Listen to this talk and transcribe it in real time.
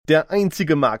der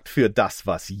einzige Markt für das,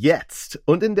 was jetzt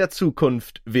und in der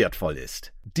Zukunft wertvoll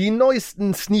ist. Die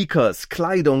neuesten Sneakers,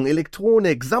 Kleidung,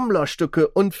 Elektronik, Sammlerstücke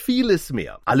und vieles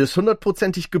mehr. Alles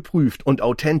 100%ig geprüft und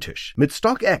authentisch. Mit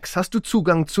StockX hast du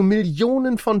Zugang zu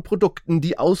Millionen von Produkten,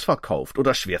 die ausverkauft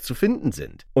oder schwer zu finden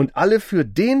sind. Und alle für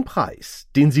den Preis,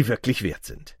 den sie wirklich wert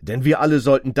sind. Denn wir alle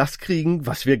sollten das kriegen,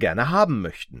 was wir gerne haben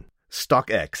möchten.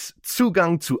 StockX.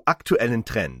 Zugang zu aktuellen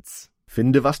Trends.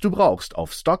 Finde, was du brauchst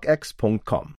auf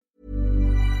stockx.com.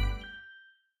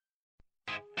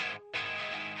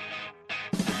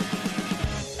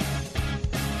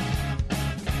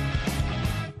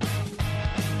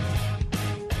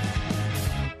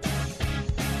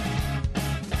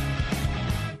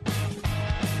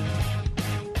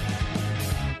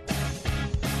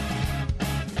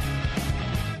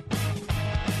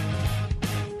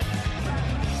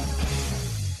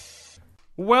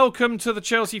 Welcome to the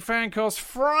Chelsea FanCast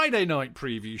Friday night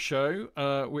preview show,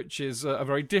 which is a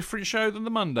very different show than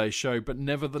the Monday show, but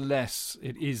nevertheless,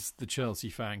 it is the Chelsea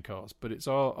FanCast. But it's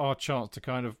our chance to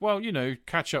kind of, well, you know,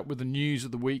 catch up with the news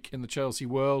of the week in the Chelsea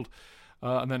world,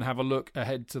 and then have a look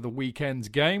ahead to the weekend's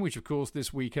game, which, of course,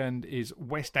 this weekend is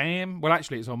West Ham. Well,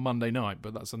 actually, it's on Monday night,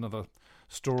 but that's another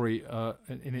story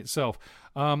in itself.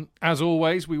 As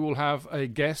always, we will have a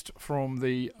guest from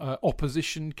the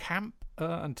opposition camp.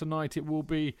 And tonight it will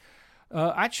be...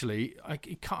 actually,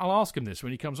 I'll ask him this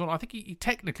when he comes on. I think he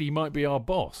technically might be our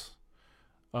boss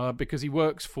because he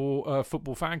works for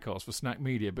Football Fancast for Snack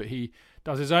Media, but he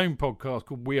does his own podcast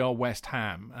called We Are West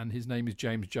Ham, and his name is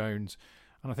James Jones.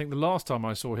 And I think the last time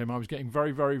I saw him, I was getting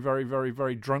very, very, very, very,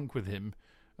 very drunk with him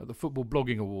at the Football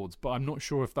Blogging Awards, but I'm not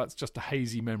sure if that's just a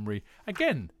hazy memory.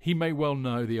 Again, he may well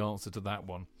know the answer to that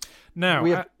one. Now, do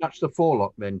we have to touch the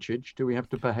forelock then, Chidge? Do we have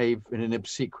to behave in an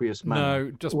obsequious manner?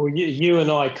 No, just... Well, you and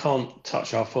I can't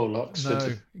touch our forelocks.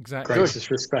 No, exactly.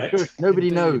 Greatest respect. Good. Nobody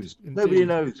Indeed. knows. Indeed. Nobody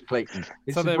knows, Clayton.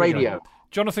 It's So there we radio. go.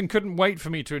 Jonathan couldn't wait for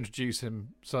me to introduce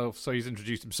himself, so he's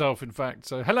introduced himself, in fact.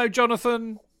 So, hello,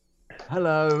 Jonathan.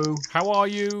 Hello. How are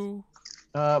you?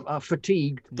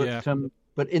 Fatigued, but Yeah.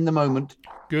 But in the moment.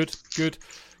 Good.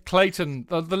 Clayton,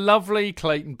 the lovely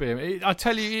Clayton Beer. I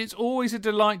tell you, it's always a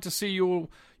delight to see your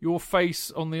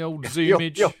face on the old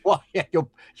Zoomage. You're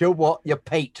what? Your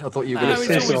pate. I thought you were going to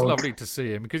say. It's always lovely to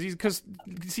see him because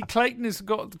Clayton has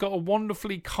got a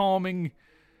wonderfully calming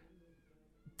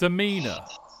demeanour.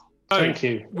 Thank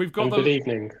you. We've got good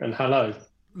evening and hello.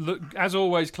 Look, as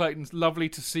always, Clayton, it's lovely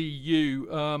to see you.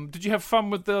 Did you have fun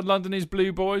with the London is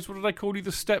Blue Boys? What did they call you?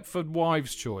 The Stepford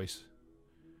Wives' Choice?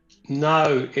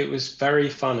 No, it was very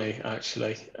funny,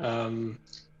 actually.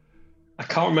 I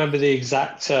can't remember the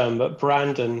exact term, but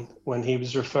Brandon, when he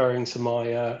was referring to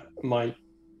my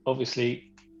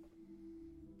obviously,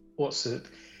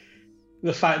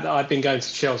 the fact that I'd been going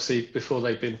to Chelsea before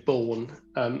they'd been born,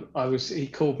 he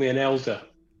called me an elder.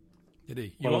 Did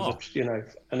he?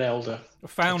 An elder. A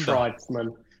founder. A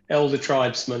tribesman. Elder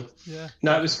tribesman. Yeah.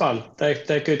 No, it was fun.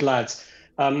 They're good lads.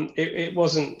 It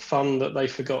wasn't fun that they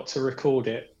forgot to record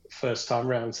it first time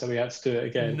round, so we had to do it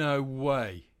again. No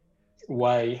way.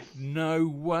 No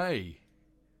way.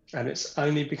 And it's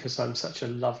only because I'm such a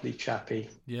lovely chappy.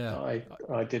 Yeah.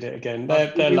 I did it again.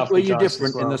 They're lovely. Were you guys different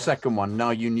as well. in the second one?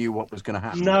 Now you knew what was going to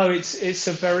happen. No, it's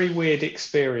a very weird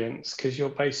experience because you're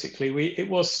basically it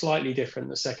was slightly different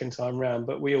the second time round,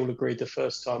 but we all agreed the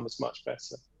first time was much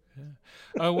better. Yeah.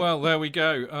 Oh, well, there we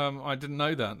go. I didn't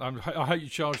know that. I hope you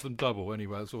charge them double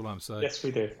anyway, that's all I'm saying. Yes,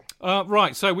 we do.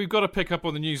 Right, so we've got to pick up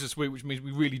on the news this week, which means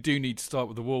we really do need to start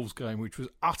with the Wolves game, which was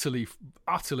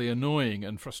utterly annoying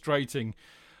and frustrating.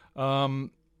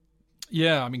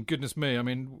 Yeah, I mean, goodness me. I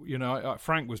mean, you know,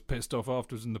 Frank was pissed off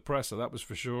afterwards in the presser, that was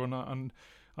for sure, and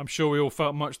I'm sure we all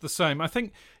felt much the same. I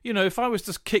think, you know, if I was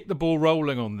to kick the ball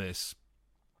rolling on this,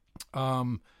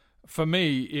 for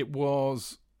me, it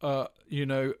was...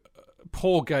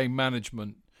 poor game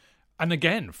management. And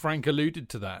again, Frank alluded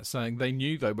to that, saying they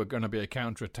knew they were going to be a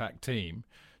counter-attack team.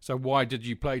 So why did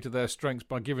you play to their strengths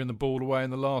by giving the ball away in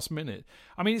the last minute?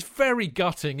 I mean, it's very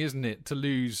gutting, isn't it, to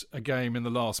lose a game in the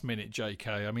last minute,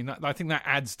 JK? I mean, I think that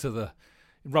adds to it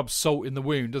rubs salt in the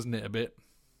wound, doesn't it, a bit?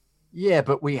 Yeah,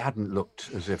 but we hadn't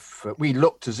looked as if... we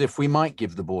looked as if we might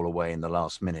give the ball away in the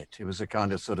last minute. It was a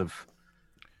kind of sort of...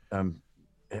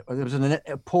 there was an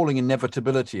appalling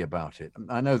inevitability about it.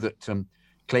 I know that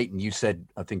Clayton, you said,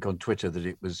 I think on Twitter, that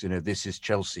it was, you know, this is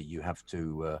Chelsea. You have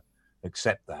to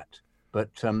accept that.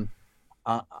 But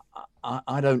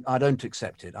I don't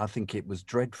accept it. I think it was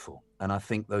dreadful, and I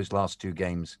think those last two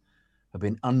games have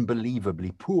been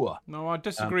unbelievably poor. No, I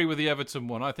disagree with the Everton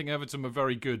one. I think Everton were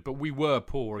very good, but we were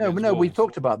poor. No, we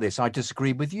talked about this. I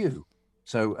disagree with you.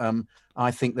 So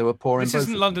I think they were poor in both. This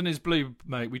isn't London is Blue,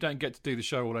 mate. We don't get to do the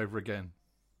show all over again.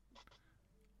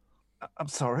 I'm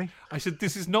sorry? I said,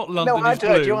 this is not London is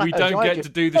Blue. We don't get to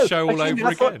do the show all over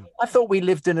again. I thought we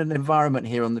lived in an environment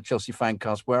here on the Chelsea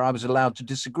Fancast where I was allowed to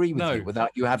disagree with you without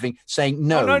you saying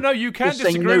no. Oh, no, you can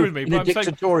disagree with me. In a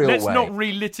dictatorial way. Let's not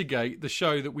relitigate the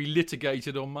show that we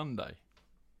litigated on Monday.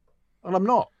 Well, I'm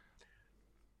not.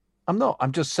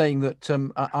 I'm just saying that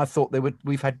I thought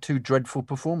we've had two dreadful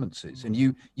performances. And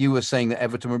you were saying that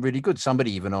Everton were really good.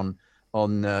 Somebody even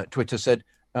on Twitter said,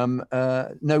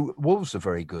 no, Wolves are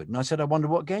very good. And I said, I wonder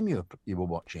what game you were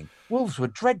watching. Wolves were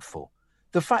dreadful.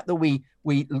 The fact that we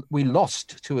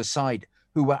lost to a side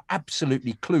who were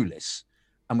absolutely clueless,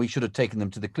 and we should have taken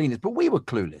them to the cleaners, but we were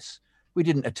clueless. We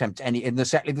didn't attempt any in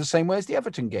exactly the same way as the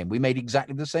Everton game. We made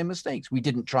exactly the same mistakes. We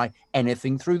didn't try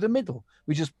anything through the middle.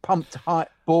 We just pumped high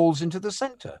balls into the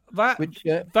centre.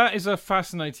 That is a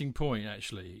fascinating point,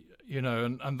 actually.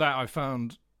 And that I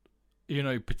found,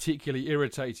 particularly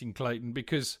irritating, Clayton,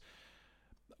 because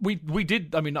we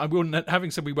did. I mean,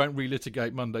 having said we won't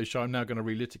relitigate Monday's show, I'm now going to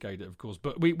relitigate it, of course.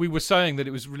 But we were saying that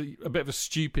it was really a bit of a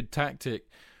stupid tactic,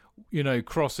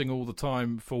 crossing all the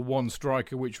time for one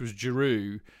striker, which was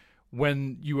Giroud,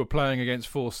 when you were playing against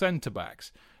four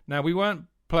centre-backs. Now, we weren't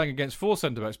playing against four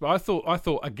centre-backs, but I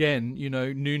thought again,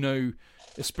 Nuno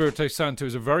Espirito Santo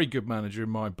is a very good manager in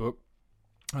my book,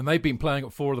 and they've been playing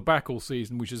at four at the back all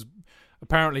season, which has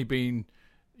apparently been,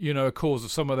 a cause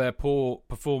of some of their poor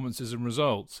performances and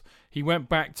results. He went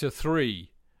back to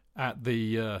three at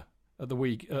the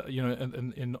week,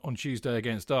 on Tuesday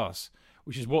against us,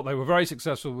 which is what they were very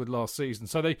successful with last season.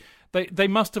 So they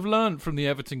must have learned from the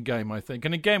Everton game, I think.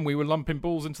 And again, we were lumping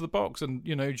balls into the box, and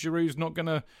Giroud's not going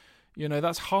to,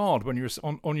 that's hard when you're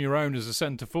on your own as a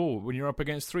centre forward when you're up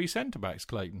against three centre backs,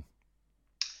 Clayton.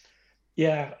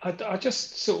 Yeah, I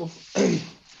just sort of,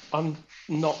 I'm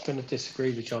not going to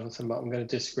disagree with Jonathan, but I'm going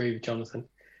to disagree with Jonathan.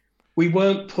 We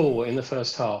weren't poor in the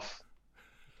first half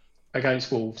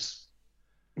against Wolves.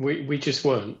 We just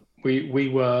weren't. We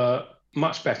were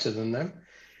much better than them.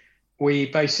 We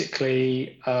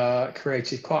basically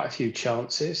created quite a few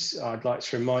chances. I'd like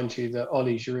to remind you that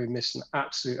Ollie Giroud missed an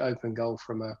absolute open goal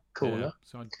from a corner.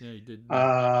 Yeah, he did.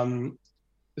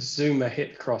 Zuma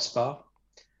hit the crossbar.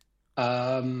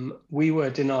 We were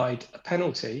denied a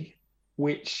penalty,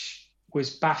 which was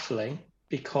baffling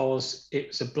because it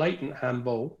was a blatant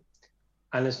handball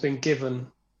and has been given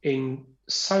in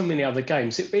so many other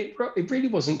games. It really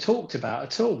wasn't talked about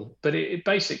at all, but it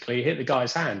basically hit the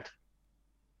guy's hand.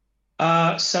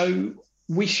 So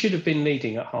we should have been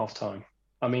leading at halftime.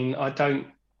 I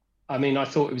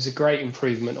thought it was a great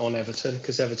improvement on Everton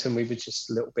because Everton, we were just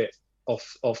a little bit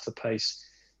off the pace.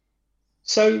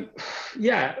 So,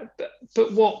 yeah,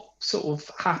 but what sort of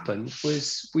happened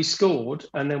was we scored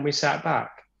and then we sat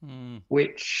back,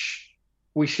 which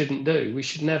we shouldn't do. We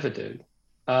should never do.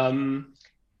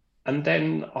 And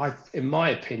then, in my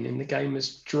opinion, the game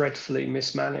was dreadfully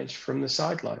mismanaged from the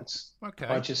sidelines. Okay.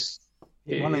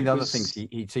 One of the other things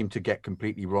he seemed to get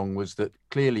completely wrong was that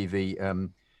clearly the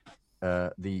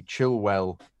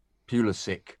Chilwell,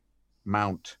 Pulisic,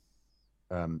 Mount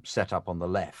setup on the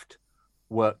left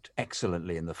worked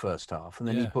excellently in the first half, and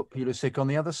then he put Pulisic on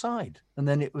the other side, and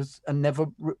then it was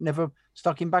never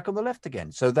stuck him back on the left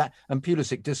again. So and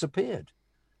Pulisic disappeared.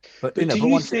 But do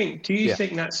you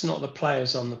think that's not the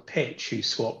players on the pitch who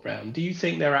swap round? Do you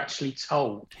think they're actually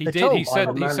told? He did. He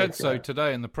said so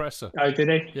today in the presser. Oh, did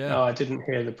he? Yeah. Oh, I didn't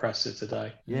hear the presser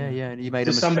today. Yeah. And he made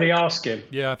Did somebody ask him?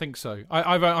 Yeah, I think so.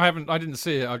 I didn't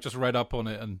see it. I've just read up on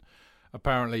it, and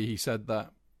apparently he said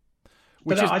that.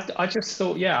 I just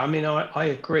thought, I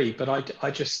agree, but I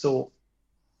just thought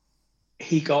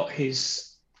he got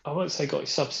his. I won't say got his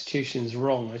substitutions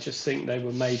wrong. I just think they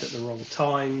were made at the wrong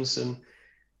times, and.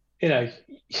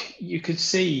 You could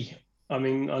see, I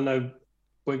know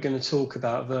we're going to talk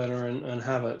about Werner and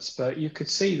Havertz, but you could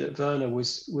see that Werner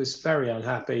was very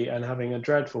unhappy and having a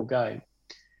dreadful game.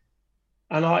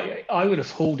 And I would have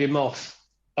hauled him off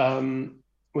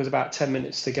with about 10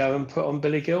 minutes to go and put on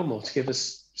Billy Gilmour to give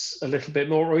us a little bit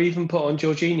more, or even put on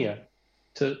Jorginho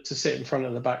to sit in front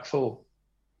of the back four.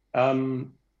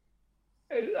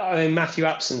 Matthew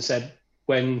Upson said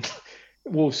when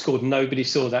Wolves scored, nobody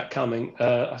saw that coming.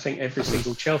 I think every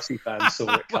single Chelsea fan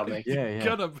saw it coming.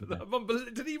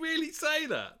 Did he really say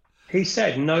that? He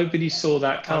said nobody saw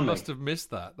that coming. I must have missed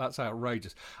that. That's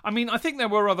outrageous. I think there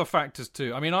were other factors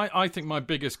too. I think my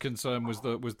biggest concern was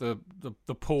the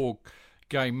poor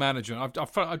game management.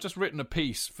 I've just written a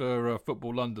piece for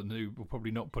Football London, who will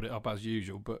probably not put it up as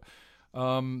usual. But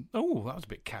that was a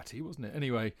bit catty, wasn't it?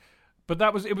 Anyway.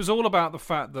 But it was all about the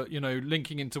fact that,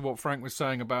 linking into what Frank was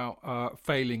saying about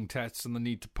failing tests and the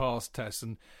need to pass tests.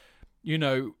 And,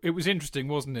 it was interesting,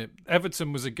 wasn't it?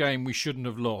 Everton was a game we shouldn't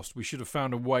have lost. We should have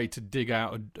found a way to dig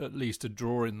out at least a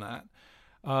draw in that.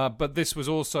 But this was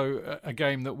also a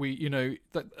game that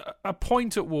that a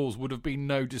point at Wolves would have been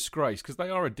no disgrace, because they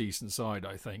are a decent side,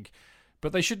 I think.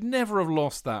 But they should never have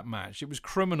lost that match. It was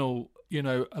criminal,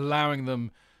 allowing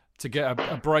them to get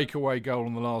a breakaway goal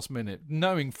in the last minute,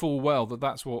 knowing full well that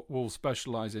that's what Wolves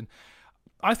specialise in.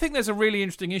 I think there's a really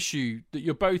interesting issue that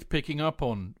you're both picking up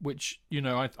on, which,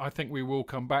 I think we will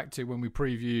come back to when we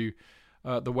preview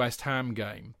the West Ham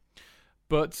game.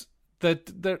 But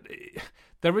there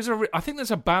is I think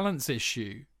there's a balance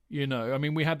issue, I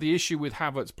mean, we had the issue with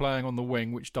Havertz playing on the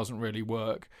wing, which doesn't really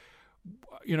work.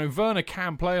 Werner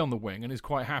can play on the wing and is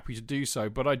quite happy to do so,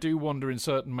 but I do wonder in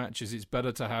certain matches it's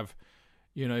better to have,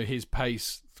 his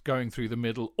pace going through the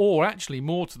middle, or actually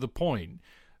more to the point,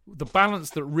 the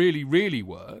balance that really, really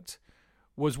worked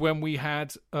was when we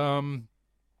had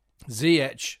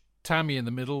Ziyech, Tammy in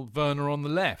the middle, Werner on the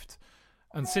left.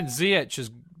 And since Ziyech has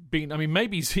been,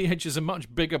 maybe Ziyech is a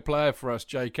much bigger player for us,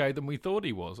 JK, than we thought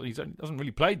he was. He hasn't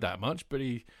really played that much, but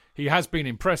he has been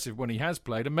impressive when he has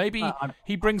played, and maybe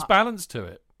he brings balance to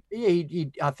it. Yeah,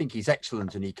 I think he's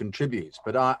excellent and he contributes,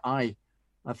 but I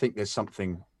think there's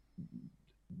something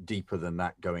deeper than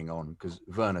that going on, because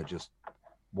Werner just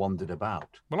wandered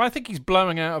about. Well, I think he's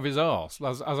blowing out of his arse,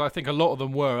 as I think a lot of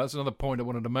them were. That's another point I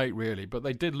wanted to make, really. But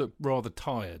they did look rather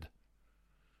tired.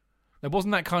 There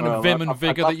wasn't that kind of vim and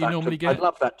vigour that you normally get. I'd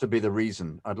love that to be the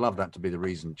reason.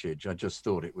 Chidge. I just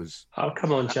thought it was. Oh,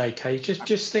 come on, JK.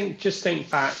 Just think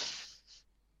back.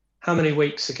 How many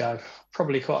weeks ago?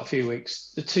 Probably quite a few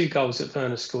weeks. The 2 goals that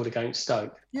Werner scored against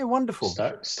Stoke. Yeah, wonderful.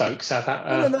 Stoke,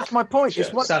 Southampton. No, that's my point.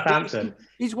 Southampton.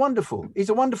 He's wonderful. He's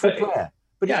a wonderful player.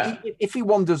 But yeah. If he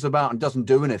wanders about and doesn't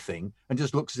do anything and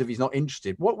just looks as if he's not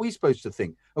interested, what are we supposed to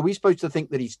think? Are we supposed to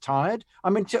think that he's tired? I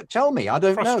mean, tell me. I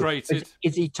don't Frustrated. Know.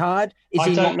 Is he tired?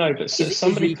 I don't know, but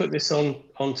somebody put this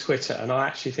on Twitter, and I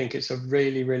actually think it's a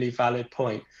really, really valid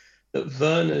point, that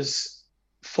Werner's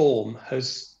form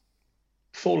has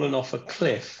fallen off a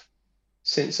cliff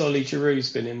since Ollie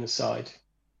Giroux's been in the side.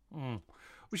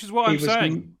 Which is what I'm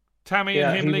saying. Tammy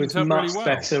and him linked up really well. He was much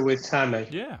better with Tammy.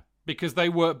 Yeah. Because they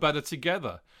work better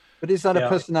together. But is that a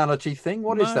personality thing?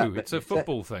 What is that? No, it's a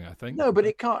football thing, I think. No, but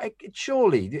it can't.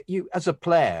 Surely, you as a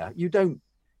player, you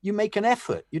make an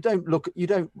effort.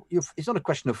 It's not a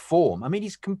question of form. I mean,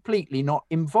 he's completely not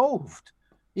involved.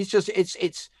 He's just.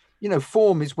 It's.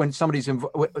 Form is when somebody's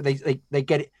involved. They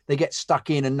get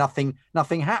stuck in and nothing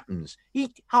happens.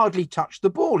 He hardly touched the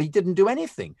ball. He didn't do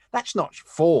anything. That's not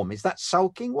form. Is that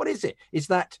sulking? What is it?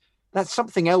 That's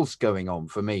something else going on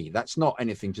for me. That's not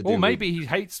anything to do. Or maybe he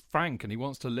hates Frank and he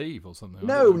wants to leave or something.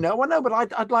 No, I know,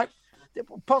 but I'd like.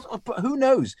 Who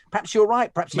knows? Perhaps you're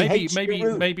right. Perhaps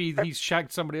maybe he's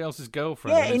shagged somebody else's girlferriend.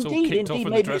 Yeah, and indeed.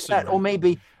 Maybe it's that, or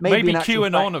maybe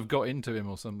QAnon have got into him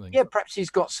or something. Yeah, perhaps he's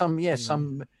got some. Yeah,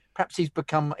 some. Perhaps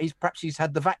he's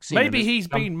had the vaccine.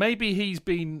 Maybe he's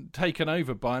been taken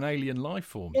over by an alien life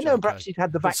form. Perhaps he's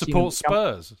had the vaccine. Supports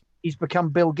Spurs. He's become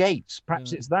Bill Gates.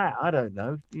 Perhaps it's that. I don't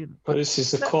know. But this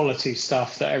is the quality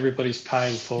stuff that everybody's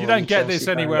paying for. You don't get this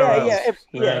anywhere else.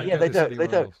 They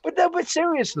don't. But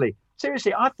seriously,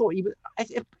 I thought he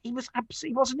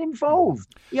wasn't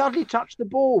involved. He hardly touched the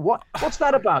ball. What's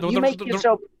that about? You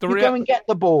go and get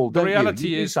the ball. The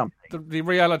reality is something. The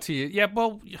reality is,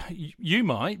 well, you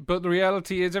might, but the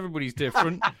reality is everybody's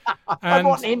different. I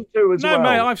want him to as well. No,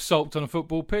 mate, I've sulked on a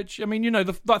football pitch. I mean, I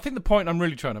think the point I'm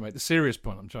really trying to make, the serious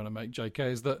point I'm trying to make, JK,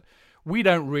 is that we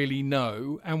don't really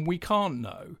know and we can't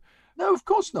know. No, of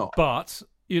course not. But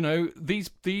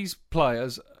these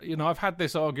players, I've had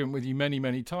this argument with you many,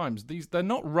 many times. They're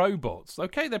not robots.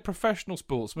 Okay, they're professional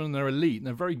sportsmen and they're elite and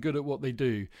they're very good at what they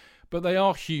do, but they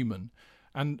are human,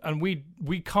 and we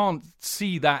can't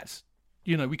see that.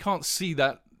 We can't see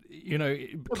that.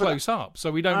 Close up,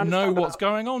 so we don't know what's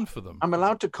going on for them. I'm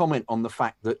allowed to comment on the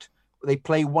fact that they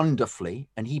play wonderfully,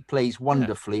 and he plays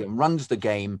wonderfully and runs the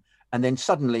game, and then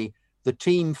suddenly the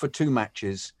team for 2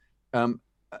 matches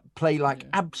play like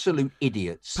absolute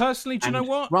idiots. Personally, do you know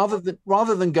what? Rather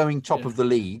than going top of the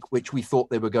league, which we thought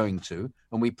they were going to,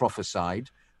 and we prophesied,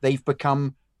 they've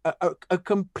become a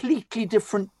completely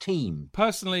different team.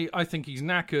 Personally, I think he's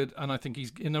knackered, and I think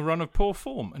he's in a run of poor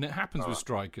form, and it happens with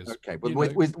strikers. Okay, but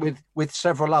with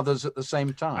several others at the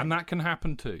same time, and that can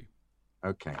happen too.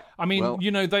 Okay. I mean,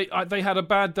 they had a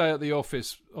bad day at the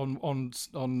office on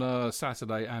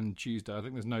Saturday and Tuesday. I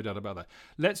think there's no doubt about that.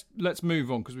 Let's move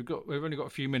on, because we've only got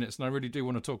a few minutes, and I really do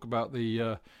want to talk about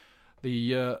the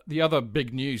The other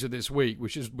big news of this week,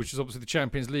 which is obviously the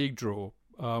Champions League draw,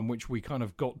 which we kind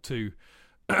of got to.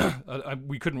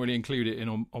 We couldn't really include it in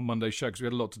on Monday's show because we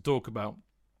had a lot to talk about.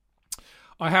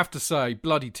 I have to say,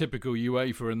 bloody typical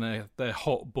UEFA and their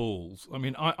hot balls. I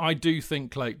mean, I do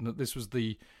think, Clayton, that this was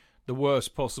the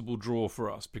worst possible draw for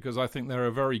us because I think they're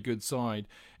a very good side.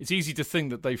 It's easy to think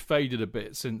that they've faded a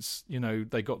bit since,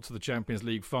 they got to the Champions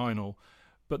League final.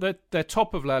 But they're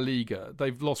top of La Liga.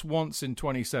 They've lost once in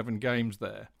 27 games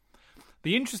there.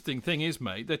 The interesting thing is,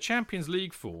 mate, their Champions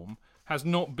League form has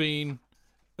not been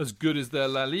as good as their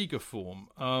La Liga form.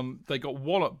 They got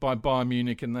walloped by Bayern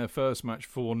Munich in their first match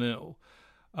 4-0.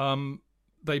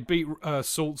 They beat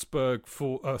Salzburg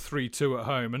 3-2 at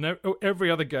home, and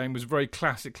every other game was very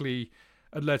classically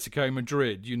Atletico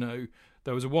Madrid.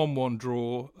 There was a 1-1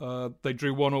 draw. They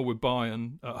drew 1-1 with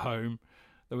Bayern at home.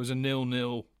 There was a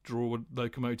 0-0 draw with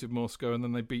Lokomotiv Moscow, and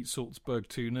then they beat Salzburg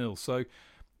 2-0. So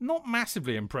not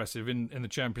massively impressive in the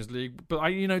Champions League, but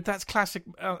that's classic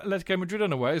Atletico Madrid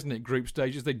in a way, isn't it? Group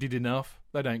stages, they did enough.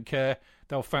 They don't care.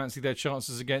 They'll fancy their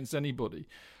chances against anybody.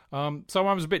 So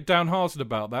I was a bit downhearted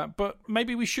about that, but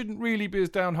maybe we shouldn't really be as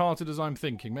downhearted as I'm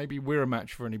thinking. Maybe we're a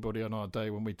match for anybody on our day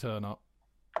when we turn up.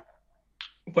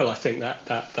 Well, I think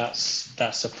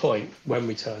that's a point when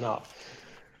we turn up.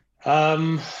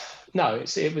 No,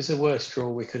 it was the worst draw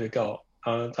we could have got.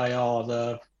 They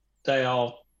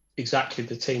are exactly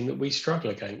the team that we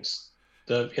struggle against.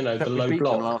 The low beat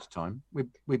block. Them last time.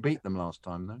 We beat them last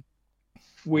time though.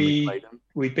 We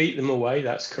beat them away.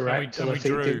 That's correct. And we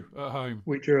drew at home.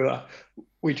 We drew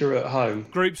at home.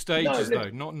 Group stages though,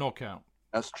 not knockout.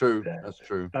 That's true. That's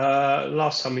true.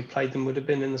 Last time we played them would have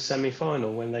been in the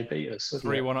semi-final when they beat us.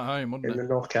 3-1 at home, wasn't it? In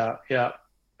the knockout, yeah.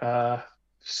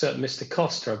 Certain Mr.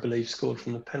 Costa, I believe, scored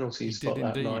from the penalty spot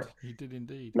that night. He did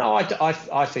indeed. No,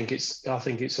 I think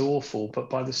it's awful. But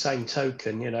by the same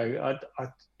token,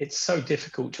 it's so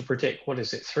difficult to predict. What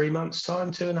is it? 3 months'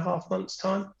 time? 2.5 months'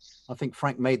 time? I think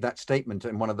Frank made that statement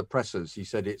in one of the pressers. He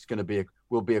said it's going to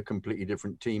we'll be a completely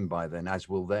different team by then, as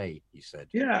will they. He said.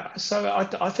 Yeah, so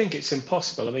I think it's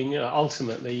impossible. I mean,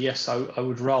 ultimately, yes, I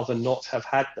would rather not have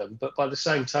had them. But by the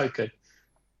same token,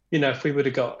 if we would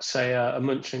have got, say, a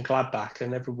Mönchengladbach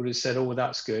and everybody would have said, oh,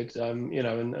 that's good,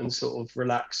 and sort of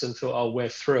relaxed and thought, oh, we're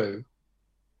through,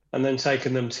 and then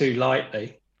taken them too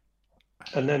lightly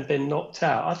and then been knocked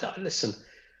out.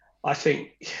 I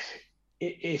think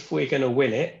if we're going to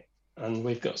win it, and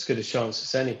we've got as good a chance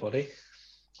as anybody,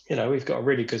 we've got a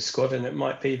really good squad, and it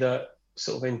might be that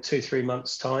sort of in 2-3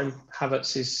 months' time,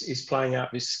 Havertz is playing out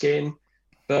of his skin,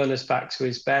 Werner's back to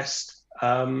his best,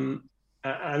 and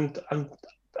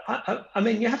I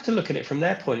mean, you have to look at it from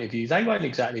their point of view. They won't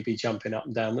exactly be jumping up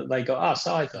and down that they got us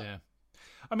either. Yeah.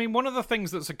 I mean, one of the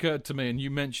things that's occurred to me, and you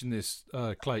mentioned this,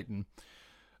 Clayton,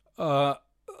 I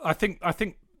think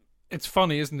it's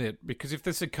funny, isn't it? Because if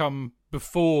this had come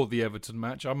before the Everton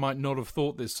match, I might not have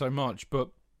thought this so much. But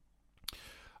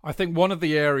I think one of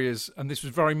the areas, and this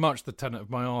was very much the tenet of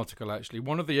my article, actually,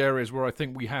 one of the areas where I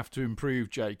think we have to improve,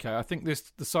 JK, I think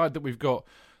the side that we've got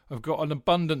have got an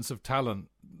abundance of talent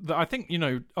that I think,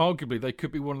 arguably they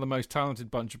could be one of the most talented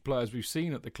bunch of players we've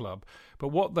seen at the club. But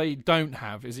what they don't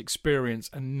have is experience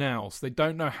and nous. They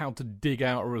don't know how to dig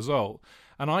out a result.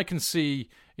 And I can see,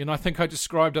 I think I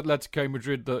described Atletico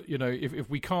Madrid that, if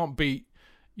we can't beat,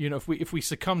 if we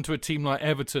succumb to a team like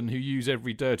Everton who use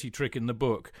every dirty trick in the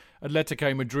book,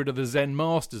 Atletico Madrid are the Zen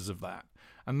masters of that.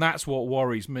 And that's what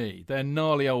worries me. They're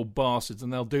gnarly old bastards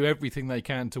and they'll do everything they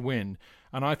can to win.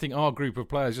 And I think our group of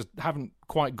players just haven't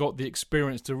quite got the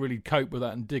experience to really cope with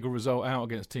that and dig a result out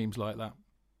against teams like that.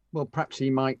 Well, perhaps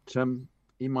he might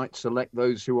select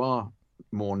those who are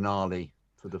more gnarly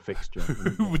for the fixture.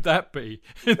 Who would that be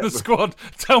in the squad?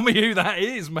 Tell me who that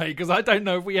is, mate, because I don't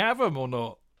know if we have them or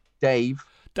not. Dave,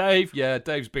 yeah,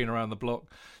 Dave's been around the block.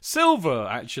 Silver,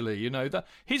 actually, that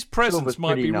his presence Silver's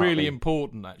might be gnarly. really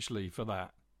important, actually, for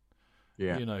that.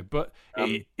 Yeah, But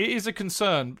it is a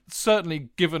concern, certainly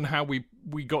given how we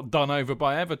got done over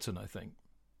by Everton, I think.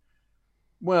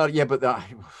 Well, yeah, but I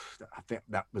think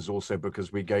that was also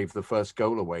because we gave the first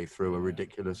goal away through a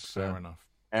ridiculous Fair enough.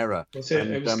 error.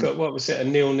 What was it? A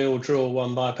 0-0 draw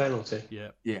won by a penalty. Yeah.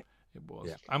 It was.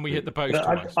 Yeah. And we hit the post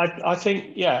But twice. I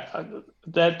think,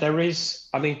 there is.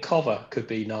 I mean, Cover could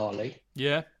be gnarly.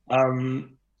 Yeah.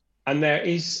 And there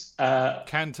is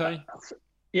Kante.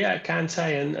 Yeah,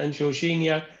 Kante and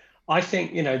Jorginho. I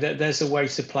think there's a way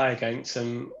to play against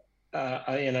them,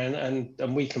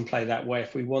 and we can play that way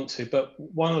if we want to. But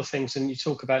one of the things, and you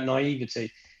talk about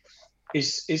naivety,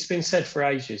 is it's been said for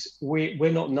ages.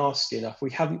 We're not nasty enough.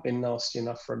 We haven't been nasty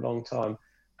enough for a long time.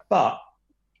 But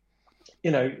you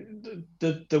know,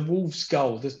 the Wolves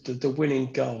goal, the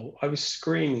winning goal, I was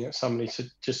screaming at somebody to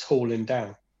just haul him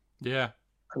down. Yeah.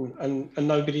 And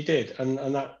nobody did. And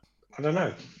that, I don't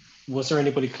know. Was there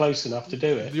anybody close enough to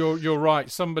do it? You're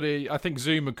right. Somebody, I think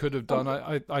Zuma could have done.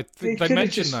 I think they could have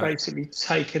mentioned just that. basically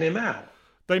taken him out.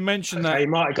 They mentioned that he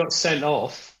might have got sent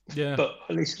off. Yeah, but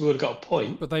at least we would have got a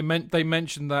point. But they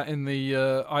mentioned that in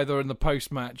the either in the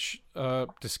post-match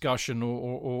discussion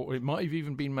or it might have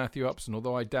even been Matthew Upson,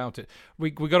 although I doubt it. We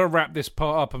got to wrap this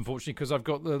part up, unfortunately, because I've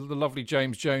got the lovely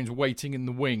James Jones waiting in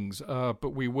the wings.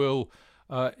 But we will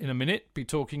in a minute be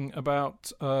talking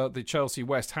about the Chelsea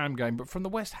West Ham game, but from the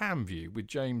West Ham view with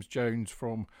James Jones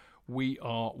from We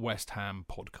Are West Ham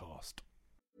Podcast.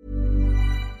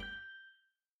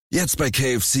 Jetzt bei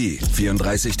KFC.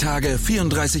 34 Tage,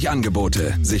 34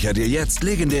 Angebote. Sicher dir jetzt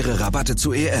legendäre Rabatte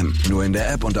zu EM. Nur in der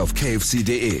App und auf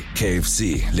kfc.de.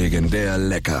 KFC, legendär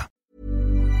lecker.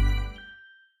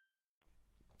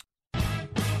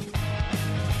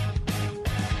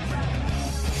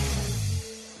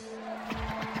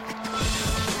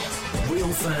 Real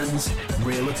fans,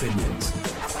 real opinions.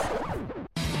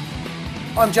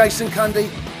 I'm Jason Cundy,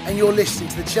 and you're listening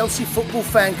to the Chelsea Football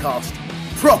Fancast.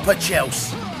 Proper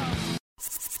Chelsea.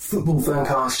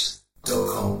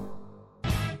 Footballfancast.com.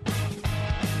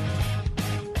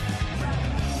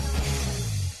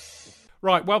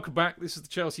 Right, welcome back. This is the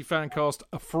Chelsea Fancast,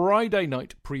 a Friday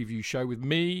night preview show with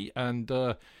me and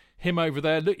him over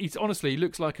there. Look, he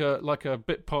looks like a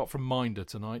bit part from Minder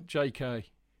tonight. JK.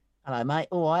 Hello, mate.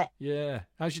 All right. Yeah.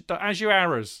 How's your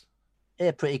arrows?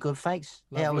 Yeah, pretty good, thanks.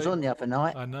 Lovely. Yeah, I was on the other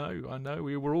night. I know.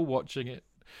 We were all watching it.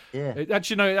 Yeah. It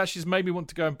actually made me want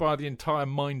to go and buy the entire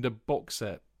Minder box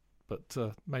set, but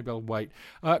maybe I'll wait.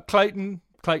 Clayton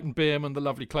Beerman, the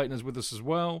lovely Clayton, is with us as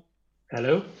well.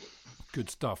 Hello. Good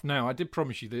stuff. Now, I did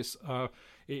promise you this. It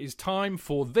is time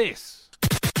for this.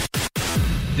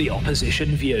 The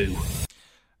Opposition View.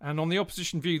 And on the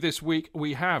Opposition View this week,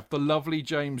 we have the lovely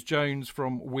James Jones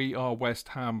from We Are West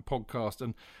Ham Podcast.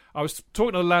 And I was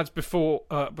talking to the lads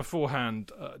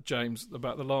beforehand, James,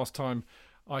 about the last time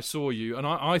I saw you, and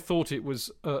I thought it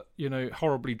was,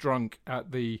 horribly drunk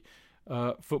at the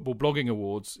Football Blogging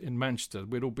Awards in Manchester.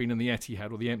 We'd all been in the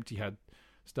Etihad, or the Emptyhad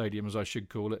Stadium, as I should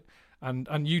call it.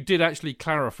 And you did actually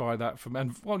clarify that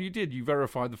you did. You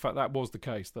verified the fact that was the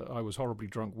case, that I was horribly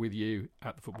drunk with you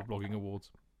at the Football Blogging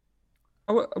Awards.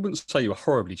 I wouldn't say you were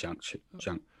horribly drunk.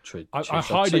 I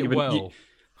hide it well.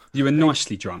 You were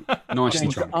nicely drunk.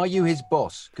 James, drunk. Are you his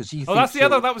boss? Because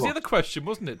that was the other question,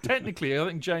 wasn't it? Technically, I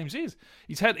think James is.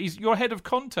 You're head of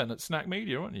content at Snack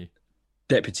Media, aren't you?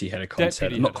 Deputy head of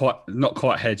content. Not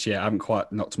quite head yet. I haven't quite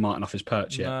knocked Martin off his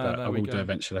perch yet, but I will do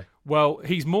eventually. Well,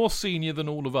 he's more senior than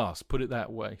all of us, put it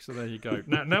that way. So there you go.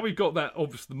 Now we've got that,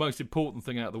 obviously, the most important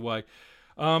thing out of the way.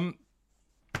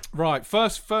 Right,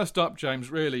 first up, James,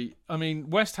 really, I mean,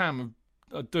 West Ham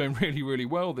are doing really, really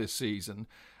well this season.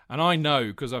 And I know,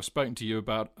 because I've spoken to you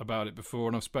about it before,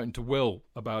 and I've spoken to Will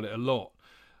about it a lot,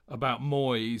 about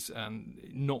Moyes, and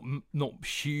not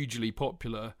hugely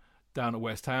popular down at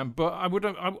West Ham. But I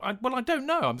don't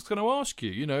know. I'm just going to ask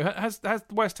you. Has the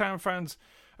West Ham fans'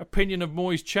 opinion of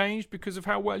Moyes changed because of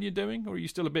how well you're doing, or are you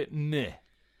still a bit meh?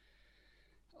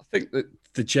 I think that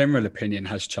the general opinion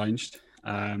has changed.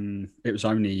 It was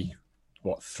only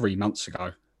 3 months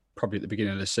ago, probably at the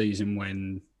beginning of the season,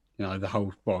 when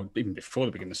even before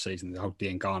the beginning of the season, the whole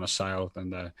Diangana sale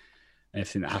and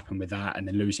everything that happened with that, and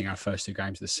then losing our first two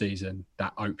games of the season,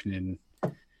 that opening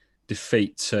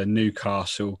defeat to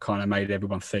Newcastle kind of made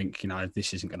everyone think,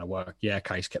 this isn't going to work. Yeah,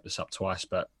 okay, he's kept us up twice,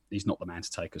 but he's not the man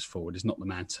to take us forward. He's not the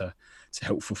man to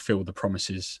help fulfil the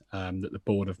promises that the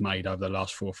board have made over the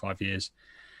last 4 or 5 years.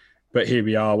 But here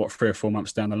we are, 3 or 4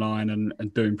 months down the line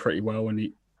and doing pretty well. And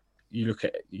you look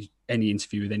at any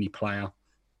interview with any player,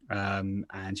 and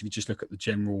if you just look at the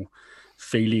general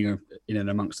feeling in and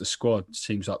amongst the squad, it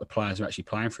seems like the players are actually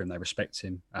playing for him. They respect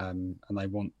him, and they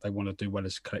want to do well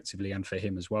as collectively and for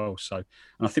him as well. So, and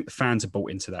I think the fans are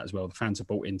bought into that as well. The fans are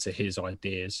bought into his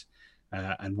ideas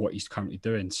and what he's currently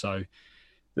doing. So,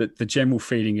 the general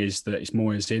feeling is that it's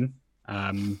Moyes in,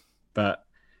 but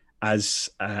as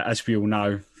we all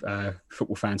know,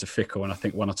 football fans are fickle, and I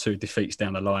think 1 or 2 defeats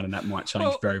down the line, and that might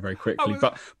change very, very quickly.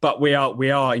 But we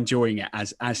are enjoying it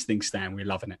as things stand. We're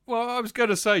loving it. Well, I was going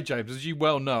to say, James, as you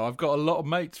well know, I've got a lot of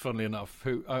mates, funnily enough,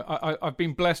 who I've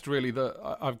been blessed really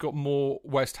that I've got more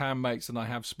West Ham mates than I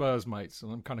have Spurs mates,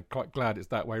 and I'm kind of quite glad it's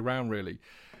that way round, really.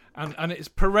 And it's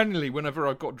perennially, whenever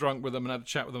I've got drunk with them and had a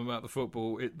chat with them about the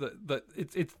football,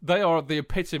 they are the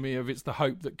epitome of it's the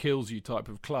hope that kills you type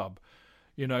of club.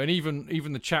 You know, and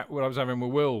even the chat what I was having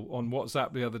with Will on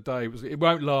WhatsApp the other day was, it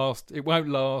won't last. It won't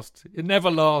last. It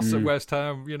never lasts at West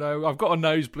Ham. You know, I've got a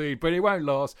nosebleed, but it won't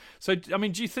last. So, I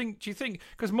mean, do you think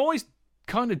because Moyes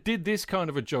kind of did this kind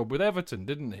of a job with Everton,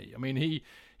 didn't he? I mean,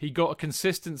 he got a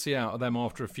consistency out of them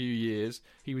after a few years.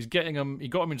 He was getting them. He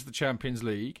got them into the Champions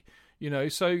League. You know,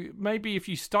 so maybe if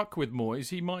you stuck with Moyes,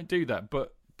 he might do that.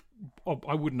 But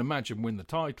I wouldn't imagine win the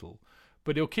title.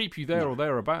 But he'll keep you there or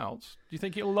thereabouts. Do you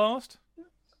think it'll last?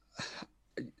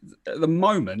 At the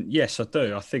moment, yes, I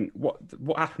do. I think what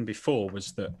happened before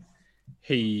was that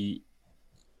he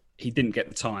didn't get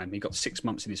the time. He got 6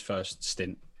 months in his first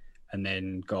stint, and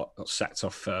then got sacked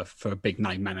off for a big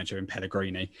name manager in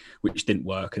Pellegrini, which didn't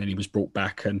work. And then he was brought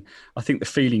back. And I think the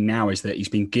feeling now is that he's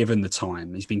been given the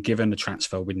time. He's been given the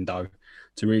transfer window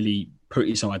to really put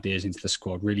his ideas into the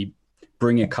squad, really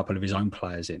bring a couple of his own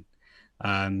players in.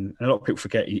 And a lot of people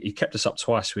forget he kept us up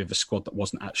twice with a squad that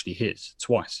wasn't actually his,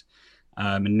 twice.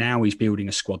 And now he's building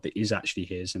a squad that is actually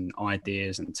his, and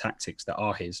ideas and tactics that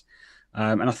are his.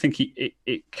 And I think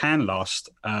it can last.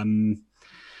 And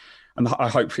I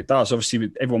hope it does.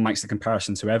 Obviously, everyone makes the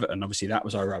comparison to Everton. Obviously, that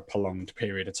was over a prolonged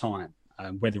period of time.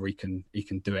 Whether he can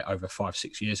do it over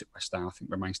 5-6 years at West Ham, I think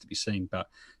remains to be seen. But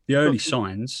the early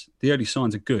signs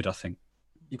are good, I think.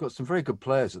 You've got some very good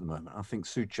players at the moment. I think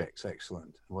Souček's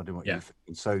excellent. What you think?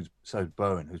 And so's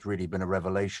Bowen, who's really been a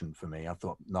revelation for me. I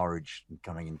thought Norwich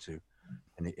coming into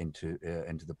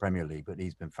the Premier League, but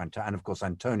he's been fantastic. And of course,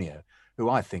 Antonio, who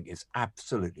I think is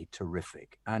absolutely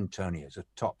terrific. Antonio's a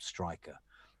top striker,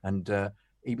 and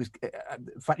he was.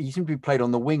 In fact, he seemed to be played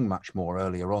on the wing much more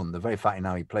earlier on. The very fact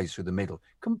now he plays through the middle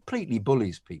completely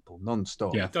bullies people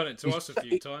non-stop. Yeah, done it to us a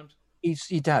few times.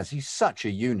 He does. He's such a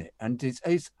unit, and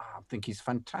I think he's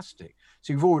fantastic.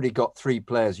 So you've already got three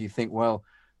players. You think, well,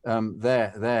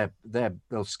 they'll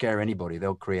scare anybody.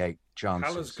 They'll create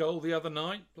chances. Haller's goal the other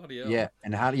night, bloody hell. Yeah,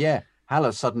 and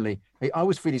Haller suddenly. I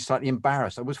always feel he's slightly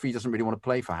embarrassed. I always feel he doesn't really want to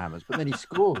play for Hammers, but then he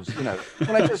scores. You know,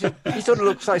 he sort of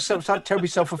looks like terribly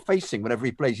self-effacing whenever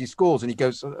he plays. He scores and he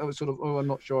goes, I'm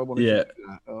not sure I want to do that.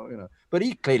 You know, but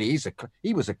he clearly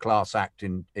he was a class act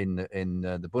in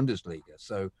the Bundesliga.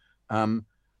 So.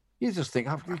 You just think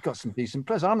we've got some decent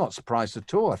players. I'm not surprised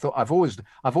at all. I've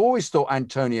always thought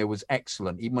Antonio was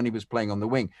excellent, even when he was playing on the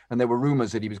wing. And there were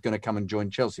rumours that he was going to come and join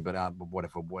Chelsea, but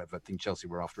whatever. I think Chelsea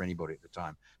were after anybody at the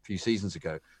time, a few seasons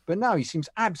ago. But now he seems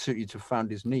absolutely to have found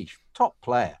his niche. Top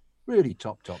player, really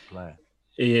top player.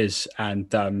 He is, and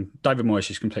David Moyes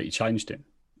has completely changed him.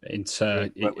 He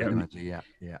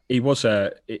was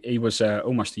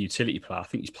almost a utility player. I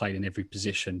think he's played in every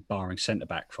position, barring centre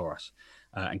back for us.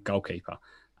 And goalkeeper.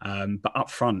 But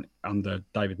up front, under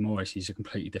David Moyes, he's a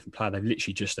completely different player. They've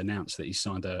literally just announced that he's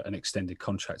signed an extended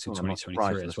contract in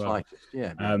 2023 as well.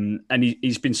 And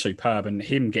he's been superb. And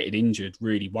him getting injured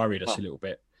really worried us a little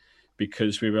bit,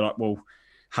 because we were like, well,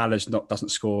 Haller's doesn't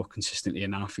score consistently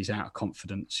enough. He's out of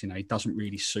confidence. You know, he doesn't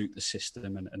really suit the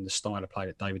system and the style of play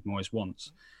that David Moyes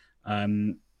wants.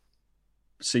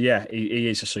 So, yeah, he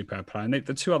is a superb player. And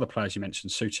the two other players you mentioned,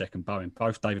 Souček and Bowen,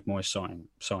 both David Moyes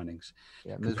signings.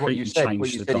 Yeah, there's what you said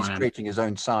he's creating his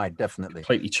own side, definitely.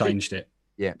 Completely changed it.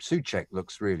 Yeah, Souček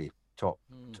looks really top.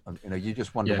 You know, you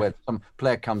just wonder where some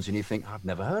player comes and you think, I've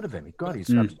never heard of him. God,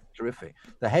 he's absolutely terrific.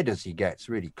 The headers he gets,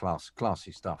 really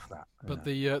classy stuff, that. But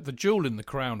the jewel in the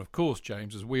crown, of course,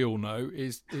 James, as we all know,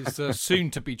 is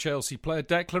soon-to-be Chelsea player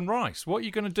Declan Rice. What are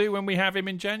you going to do when we have him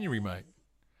in January, mate?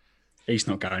 He's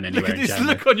not going anywhere in January. This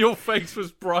look on your face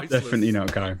was priceless. Definitely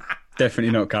not going.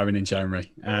 Definitely not going in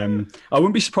January. I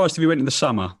wouldn't be surprised if he went in the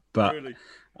summer, but really?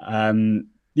 I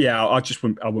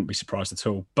wouldn't be surprised at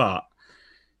all. But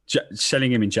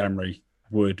selling him in January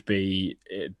would be.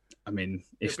 I mean,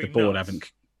 if the board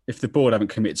haven't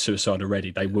committed suicide already,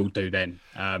 they will do then.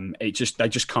 They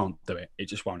just can't do it. It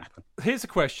just won't happen. Here's a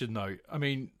question, though. I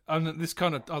mean, and this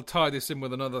I'll tie this in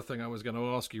with another thing I was going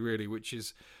to ask you, really, which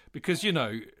is because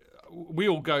we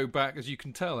all go back, as you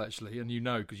can tell, actually, and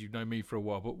because you've known me for a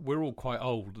while, but we're all quite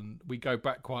old and we go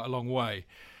back quite a long way.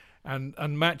 And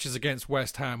matches against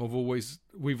West Ham I've always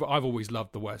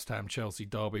loved the West Ham Chelsea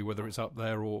derby, whether it's up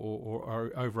there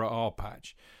or over at our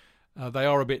patch. They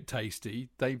are a bit tasty.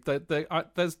 There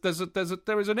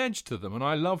is an edge to them, and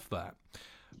I love that.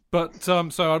 But so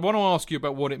I want to ask you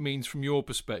about what it means from your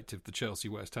perspective, the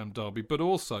Chelsea-West Ham derby, but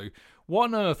also what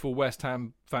on earth will West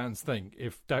Ham fans think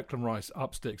if Declan Rice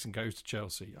upsticks and goes to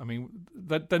Chelsea? I mean,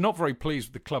 they're not very pleased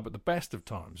with the club at the best of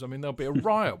times. I mean, there'll be a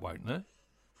riot, won't there?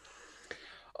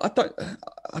 I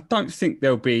don't think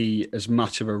there'll be as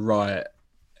much of a riot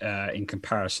in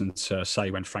comparison to,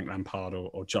 say, when Frank Lampard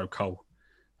or Joe Cole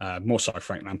More so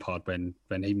Frank Lampard when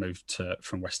he moved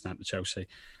from West Ham to Chelsea.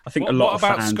 I think What of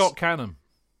about fans, Scott Canham?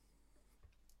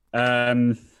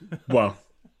 Well,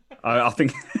 I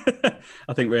think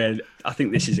I think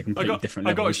this is a completely different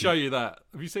level. I got to show you that.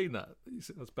 Have you seen that?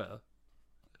 That's better.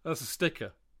 That's a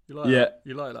sticker. You like Yeah. that?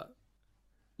 You like that?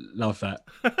 Love that.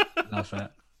 Love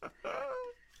that.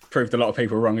 Proved a lot of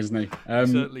people wrong, isn't he? He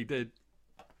certainly did.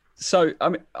 So I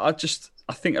mean, I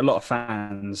think a lot of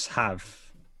fans have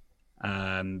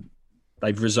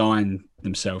they've resigned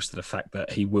themselves to the fact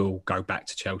that he will go back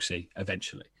to Chelsea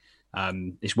eventually.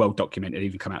 It's well documented.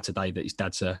 Even come out today that his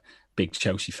dad's a big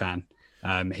Chelsea fan.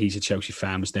 He's a Chelsea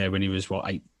fan. Was there when he was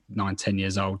 8, 9, 10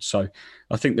 years old. So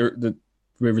I think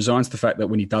we're resigned to the fact that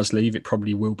when he does leave, it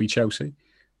probably will be Chelsea.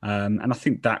 And I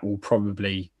think that will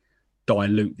probably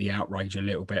dilute the outrage a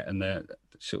little bit and the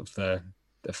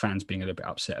fans being a little bit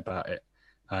upset about it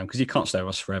because he can't stay with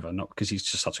us forever. Not because he's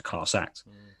just such a class act.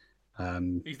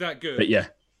 He's that good. But yeah,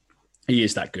 he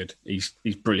is that good. He's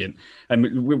brilliant,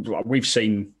 and we've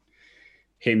seen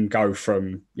him go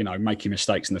from making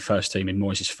mistakes in the first team in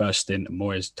Moyes' first stint, and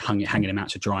Moyes hanging him out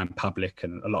to dry in public,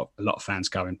 and a lot of fans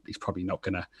going, he's probably not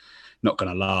gonna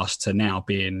last. To now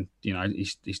being,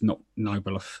 he's not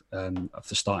noble of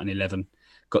the starting 11,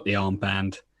 got the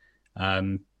armband,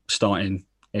 starting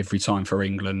every time for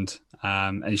England,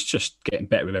 and he's just getting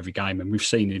better with every game. And we've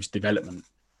seen his development.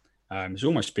 It's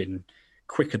almost been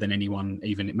quicker than anyone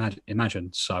even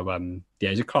imagined. So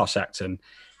he's a class act, and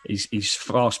he's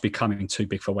fast becoming too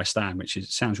big for West Ham, which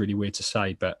sounds really weird to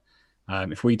say, but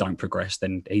if we don't progress,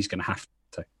 then he's going to have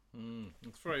to.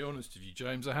 That's very honest of you,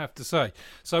 James, I have to say.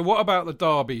 So what about the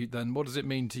derby then? What does it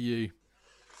mean to you?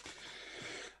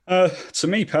 To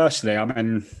me personally, I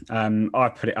mean, I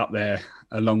put it up there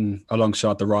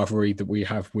alongside the rivalry that we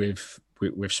have with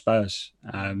Spurs.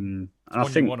 And I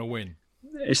think you want to win.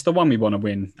 It's the one we want to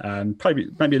win.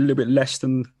 Maybe a little bit less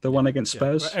than the one against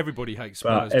Spurs. But everybody hates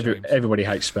Spurs. Everybody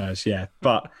hates Spurs, yeah.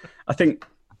 But I think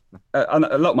a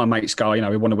lot of my mates go,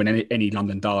 we want to win any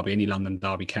London derby. Any London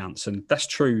derby counts, and that's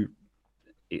true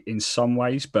in some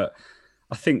ways. But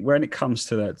I think when it comes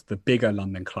to the bigger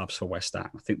London clubs for West Ham,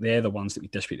 I think they're the ones that we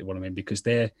desperately want to win because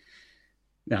they're,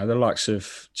 the likes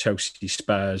of Chelsea,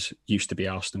 Spurs used to be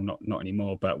Arsenal, not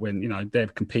anymore. But when they're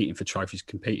competing for trophies,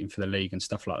 competing for the league and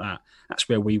stuff like that, that's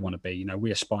where we want to be.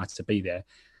 We aspire to be there.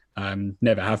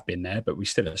 Never have been there, but we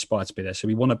still aspire to be there. So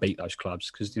we want to beat those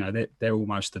clubs because they're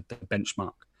almost the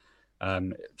benchmark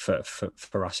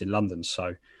for us in London.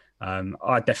 So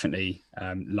I definitely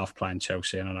love playing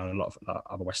Chelsea, and I know a lot of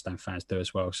other West Ham fans do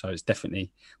as well. So it's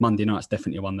definitely Monday night's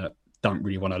definitely one that don't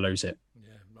really want to lose it.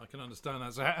 I can understand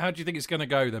that. So how do you think it's going to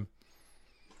go then?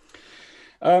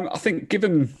 I think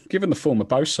given the form of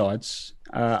both sides,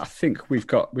 I think we've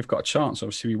got a chance.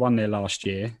 Obviously, we won there last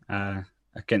year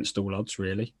against all odds,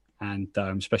 really, and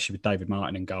especially with David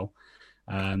Martin in goal.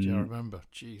 Do you remember?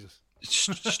 Jesus.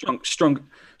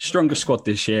 Stronger squad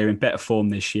this year, in better form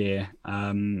this year.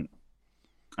 I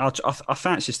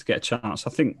fancy us to get a chance. I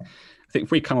think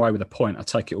if we come away with a point, I'll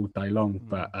take it all day long.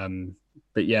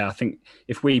 But yeah, I think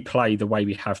if we play the way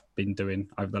we have been doing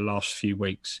over the last few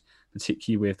weeks,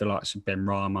 particularly with the likes of Ben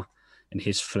Rama and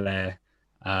his flair,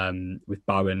 with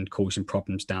Bowen causing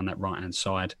problems down that right-hand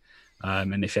side,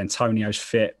 and if Antonio's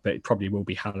fit, but it probably will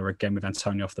be Haller again with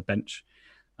Antonio off the bench,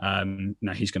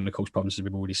 he's going to cause problems, as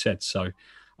we've already said. So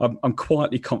I'm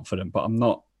quietly confident, but I'm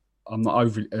not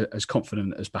overly as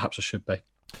confident as perhaps I should be.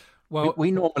 Well,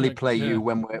 we normally play you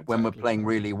when we're playing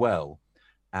really well,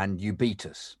 and you beat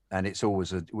us, and it's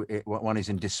always one is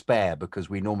in despair because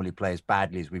we normally play as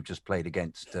badly as we've just played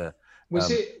against.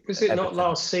 Was it not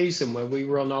last season where we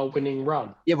were on our winning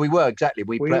run? Yeah, we were, exactly.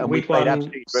 We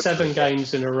won 7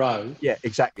 games in a row. Yeah,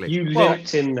 exactly. You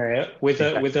looked in there with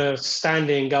a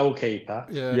standing goalkeeper.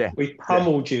 Yeah. We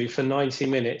pummeled you for 90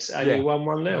 minutes and you won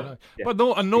 1-0. Yeah.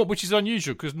 But which is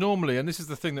unusual because normally, and this is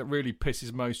the thing that really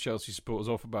pisses most Chelsea supporters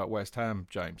off about West Ham,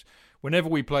 James. Whenever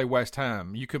we play West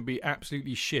Ham, you can be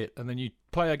absolutely shit, and then you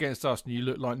play against us and you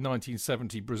look like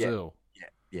 1970 Brazil.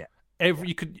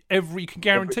 You can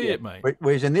guarantee it, mate.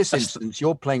 Whereas in this instance,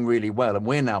 you're playing really well, and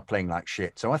we're now playing like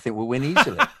shit. So I think we'll win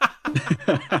easily.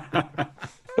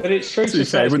 But it's true to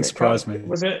say, it wouldn't surprise me.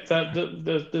 Was it that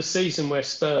the season where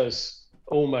Spurs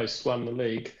almost won the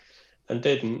league and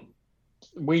didn't?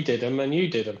 We did them, and you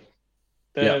did them.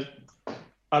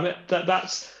 I mean,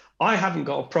 I haven't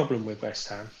got a problem with West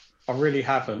Ham. I really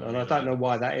haven't, and I don't know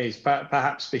why that is. But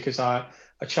perhaps because I'm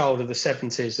a child of the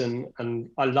 70s and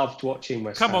I loved watching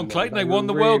West Ham. Come on, Clayton, they won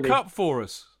the World Cup for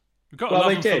us. We've got to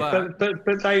love them for that.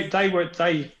 But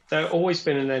they've always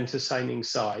been an entertaining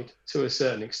side to a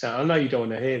certain extent. I know you don't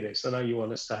want to hear this. I know you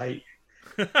want us to hate you.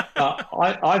 But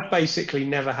I've basically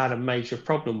never had a major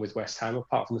problem with West Ham,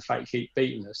 apart from the fact you keep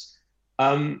beating us.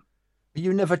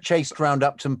 You never chased round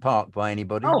Upton Park by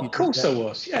anybody? Oh, of course I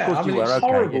was. Yeah, Of course I mean, you it was were. Okay,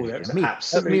 horrible. yeah, It was Me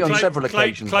absolutely... on several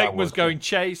occasions. Clayton was going,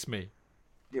 chase me.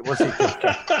 It was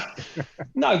it.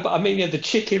 No, but I mean, yeah, the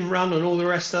chicken run and all the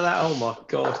rest of that. Oh, my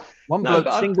God. One bloke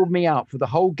singled me out for the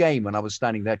whole game when I was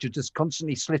standing there to just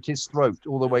constantly slit his throat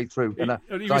all the way through.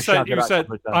 He said,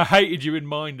 I hated you in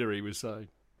Minder, he was saying.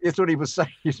 That's what he was saying.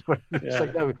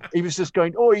 No, he was just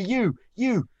going, "Oh, you,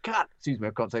 cut." Excuse me,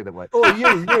 I can't say that word. Oh,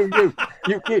 you.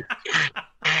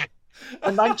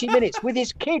 And 90 minutes with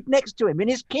his kid next to him, and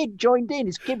his kid joined in.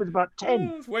 His kid was about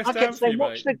 10. I kept saying,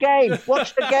 "Watch the game,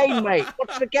 mate.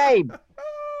 Watch the game."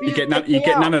 You get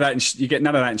none of that. You get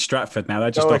none of that in Stratford now. They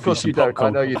just offer you some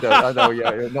popcorn. I know you don't. I know.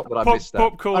 Yeah, not that I missed that.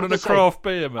 Popcorn and a craft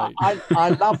beer, mate. I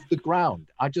love the ground.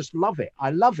 I just love it.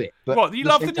 I love it. But what? You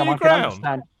love the new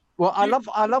ground? Well, I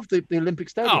love the Olympic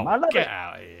Stadium. I love get it.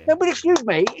 Out of here. No, but excuse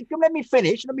me. Let me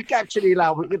finish. Let me actually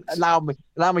allow me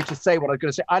to say what I was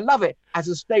going to say. I love it as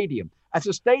a stadium. As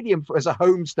a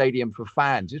home stadium for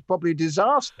fans, it's probably a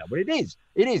disaster. But it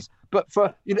is. But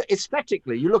for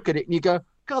aesthetically, you look at it and you go,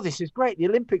 God, this is great. The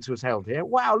Olympics was held here.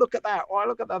 Wow, look at that. Wow,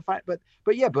 look at that fact. But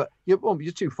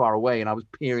you're too far away, and I was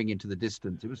peering into the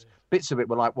distance. It was bits of it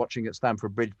were like watching at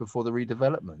Stamford Bridge before the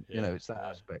redevelopment. Yeah. It's that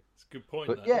aspect. It's a good point.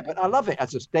 But but I love it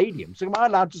as a stadium. So am I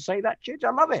allowed to say that, Chidge?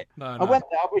 I love it. No. I went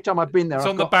there every time I've been there. It's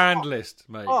on the banned list,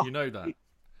 mate. You know that.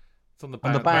 It's on the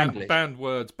banned list. Banned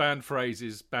words, banned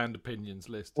phrases, banned opinions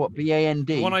list. What, BAND?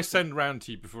 The one I send round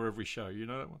to you before every show. You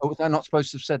know that one? Oh, was I not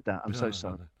supposed to have said that? I'm so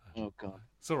sorry. No. Oh, God.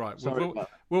 It's all right.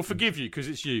 We'll forgive you because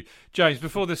it's you, James.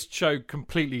 Before this show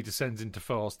completely descends into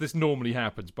farce, this normally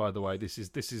happens. By the way, this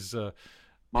is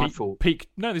my fault. Peak.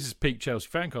 No, this is peak Chelsea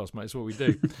Fancast, mate. It's what we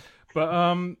do.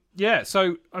 But yeah.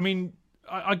 So I mean,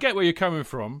 I get where you're coming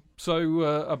from.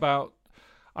 So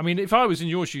I mean, if I was in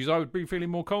your shoes, I would be feeling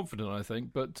more confident, I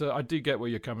think. But I do get where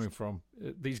you're coming from.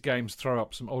 These games throw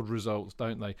up some odd results,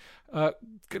 don't they?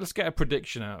 Let's get a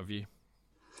prediction out of you.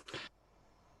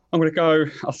 I'm going to go.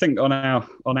 I think on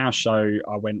our show,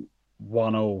 I went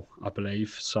 1-1, I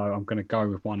believe. So I'm going to go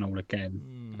with 1-1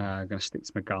 again. I'm going to stick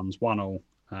to my guns. 1-1.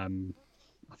 I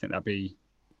think that'd be.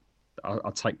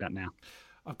 I'll take that now.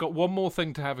 I've got one more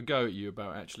thing to have a go at you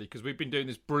about, actually, because we've been doing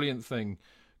this brilliant thing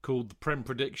called the Prem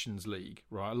Predictions League,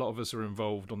 right? A lot of us are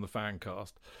involved on the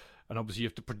Fancast, and obviously you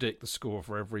have to predict the score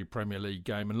for every Premier League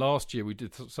game. And last year we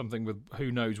did something with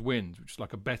Who Knows Wins, which is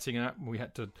like a betting app, and we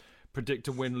had to predict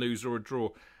a win, lose, or a draw.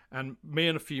 And me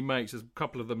and a few mates, there's a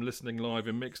couple of them listening live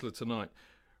in Mixler tonight,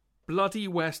 bloody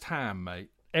West Ham, mate.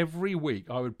 Every week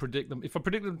I would predict them. If I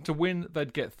predicted them to win,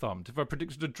 they'd get thumped. If I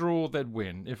predicted a draw, they'd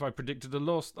win. If I predicted a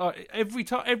loss,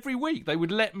 every week they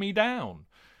would let me down.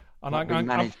 And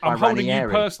I'm holding you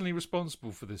personally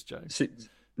responsible for this, James. See,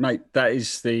 mate, that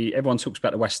is everyone talks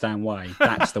about the West Ham way.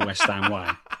 That's the West Ham way.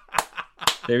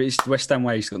 The West Ham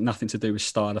way has got nothing to do with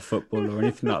style of football or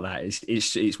anything like that.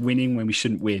 It's winning when we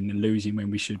shouldn't win and losing when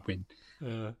we should win.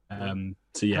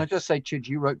 So yeah. Can I just say, Chidge,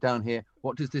 you wrote down here,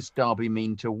 what does this derby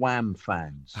mean to Wham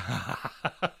fans?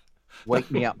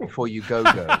 Wake me up before you go.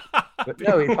 But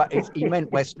no, in fact, he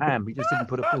meant West Ham. He just didn't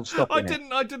put a full stop in it.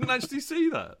 I didn't actually see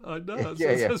that. I know.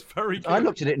 That's very good. I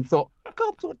looked at it and thought,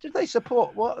 God, did they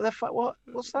support? What's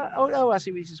that? Oh, no, I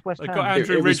see. This is West Ham. They got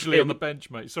Andrew Ridgeley on the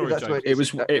bench, mate. Sorry, James.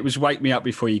 It was Wake Me Up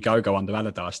Before You Go under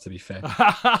Allardyce, to be fair.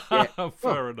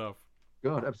 Fair enough.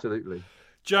 God, absolutely.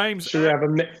 James, should we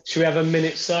have a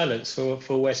minute silence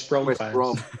for West Brom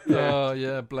fans? Oh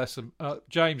yeah, bless them.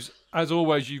 James, as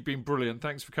always, you've been brilliant.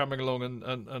 Thanks for coming along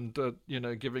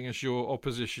and giving us your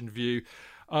opposition view.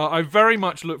 I very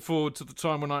much look forward to the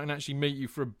time when I can actually meet you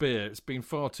for a beer. It's been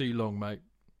far too long, mate.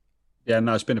 Yeah,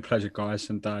 no, it's been a pleasure, guys,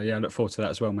 and I look forward to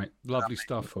that as well, mate. Lovely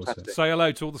stuff. Say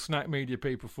hello to all the Snack Media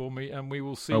people for me, and we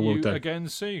will see you again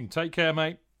soon. Take care,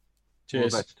 mate.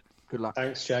 Cheers. All the best. Good luck.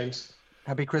 Thanks, James.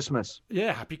 Happy Christmas.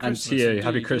 Yeah, happy Christmas. And to you, indeed,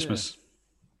 happy Christmas.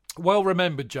 Yeah. Well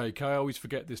remembered, JK. I always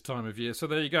forget this time of year. So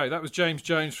there you go. That was James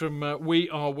Jones from We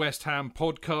Are West Ham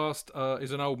podcast.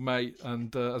 He's an old mate,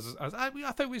 and I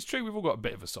think it's true. We've all got a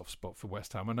bit of a soft spot for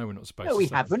West Ham. I know we're not supposed to. No, we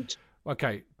say haven't.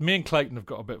 Okay, me and Clayton have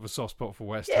got a bit of a soft spot for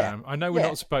West Ham. I know we're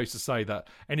not supposed to say that.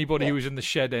 Anybody who was in the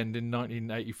Shed End in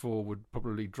 1984 would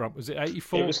probably drum. Was it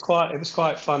 84? It was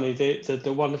quite funny.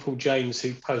 The wonderful James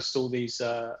who posts all these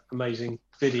amazing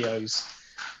videos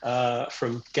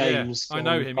from games. Yeah, I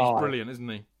know him. He's brilliant, isn't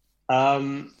he?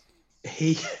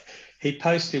 He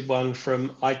posted one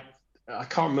from I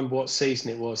can't remember what season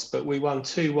it was, but we won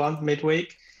 2-1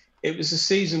 midweek. It was a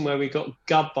season where we got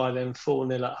gubbed by them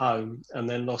 4-0 at home and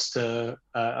then lost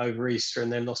over Easter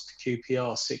and then lost to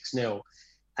QPR 6-0.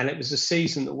 And it was a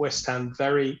season that West Ham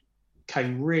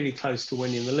came really close to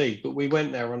winning the league. But we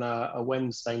went there on a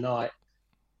Wednesday night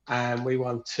and we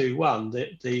won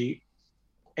 2-1. The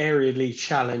aerially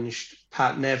challenged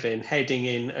Pat Nevin heading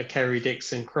in a Kerry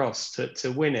Dixon cross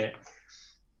to win it.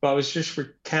 But I was just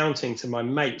recounting to my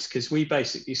mates, because we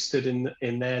basically stood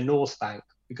in their North Bank,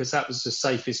 because that was the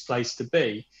safest place to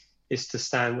be, is to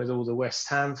stand with all the West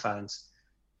Ham fans.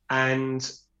 And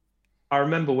I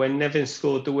remember when Nevin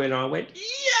scored the winner, I went, yeah,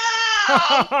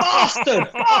 bastard.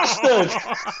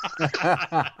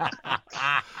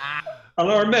 And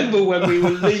I remember when we were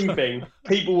leaving,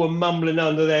 people were mumbling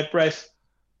under their breath,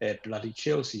 they're bloody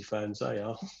Chelsea fans, they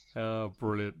are. Oh,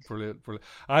 brilliant.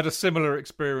 I had a similar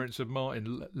experience with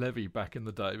Martin Levy back in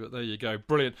the day, but there you go.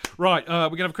 Brilliant. Right, we're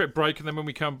going to have a quick break, and then when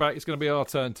we come back, it's going to be our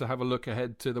turn to have a look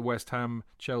ahead to the West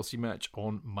Ham-Chelsea match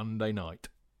on Monday night.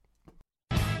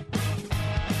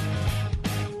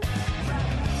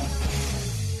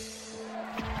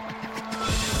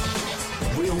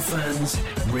 Real fans,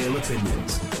 real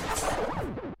opinions.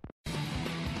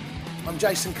 I'm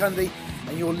Jason Cundy,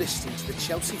 and you're listening to the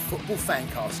Chelsea Football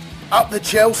Fancast. Up the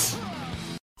Chelsea!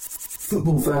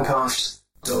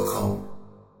 Footballfancast.com.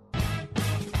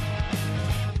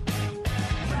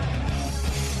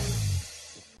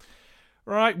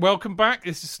 Right, welcome back.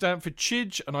 This is Stamford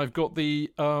Chidge, and I've got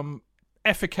the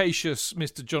efficacious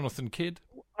Mr. Jonathan Kidd.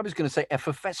 I was going to say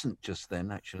effervescent just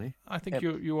then, actually. I think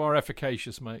you are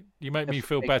efficacious, mate. You make me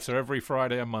feel better every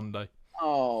Friday and Monday.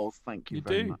 Oh, thank you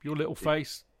very much. Your little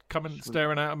face coming,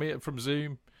 staring at me from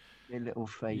Zoom. Your little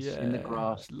face in the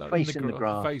grass. Face in the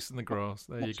grass. Face in the grass.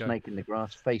 There you go. Snake in the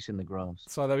grass, face in the grass.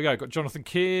 So there we go. Got Jonathan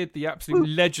Kidd, the absolute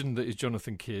legend that is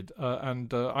Jonathan Kidd,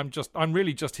 and I'm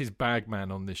really just his bag man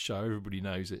on this show. Everybody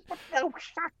knows it.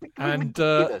 And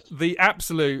the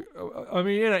absolute, I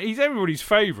mean, he's everybody's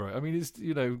favourite. I mean, it's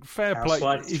fair play.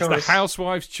 He's the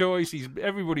housewife's choice. He's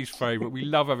everybody's favourite. We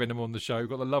love having him on the show. We've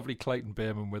got the lovely Clayton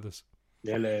Beerman with us.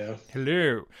 Hello.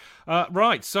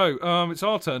 Right, so it's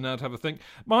our turn now to have a think.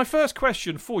 My first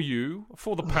question for you,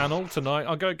 for the panel tonight,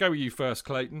 I'll go with you first,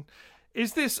 Clayton.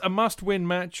 Is this a must-win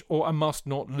match or a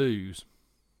must-not-lose?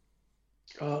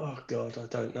 Oh, God, I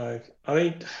don't know. I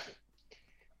mean,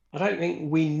 I don't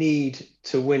think we need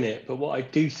to win it, but what I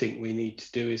do think we need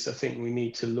to do is I think we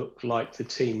need to look like the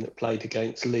team that played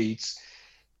against Leeds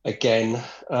again.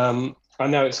 I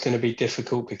know it's going to be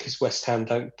difficult because West Ham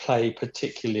don't play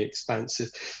particularly expansive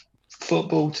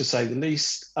football, to say the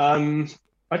least. I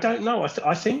don't know.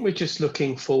 I think we're just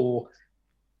looking for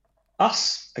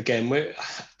us again.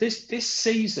 This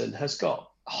season has got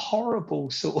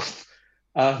horrible sort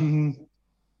of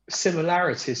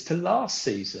similarities to last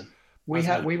season.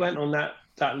 We went on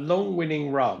that long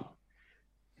winning run,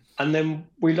 and then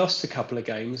we lost a couple of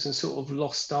games and sort of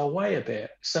lost our way a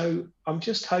bit. So I'm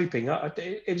just hoping.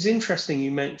 It was interesting you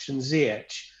mentioned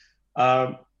Ziyech,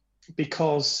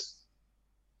 because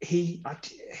it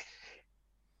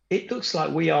looks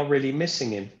like we are really missing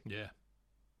him. Yeah.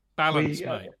 Balance,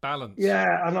 mate. Balance.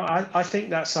 Yeah, and I think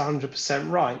that's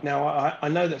 100% right. Now, I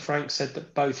know that Frank said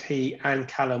that both he and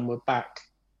Callum were back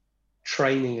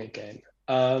training again.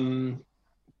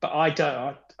 But I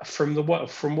don't. From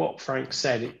what Frank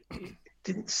said, it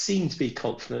didn't seem to be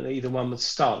confident that either one would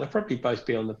start. They'll probably both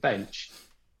be on the bench.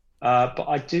 But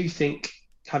I do think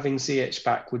having Ziyech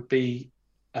back would be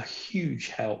a huge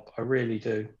help. I really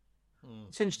do.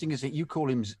 It's interesting, is it? You call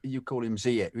him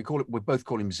Ziyech. We both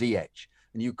call him Ziyech,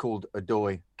 and you called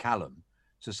Odoi Callum.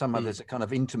 So somehow there's a kind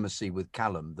of intimacy with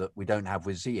Callum that we don't have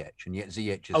with Ziyech, and yet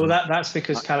Ziyech is. Oh, that's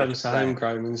because Callum's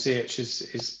homegrown and Ziyech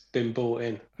has been bought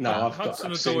in. No, I've got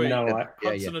absolutely no idea.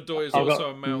 Hudson Odoi is also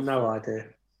a mouthful. No idea.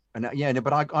 And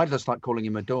but I just like calling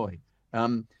him Odoi.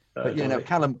 But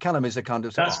Callum is a kind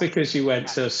of. That's because you went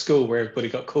to a school where everybody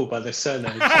got called by their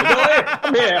surname. Odoi,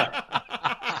 come here.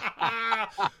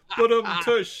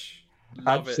 Tush.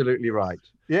 Absolutely right.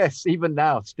 Yes, even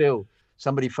now, still,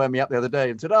 somebody phoned me up the other day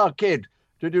and said, "Oh, kid,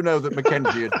 did you know that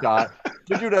Mackenzie had died?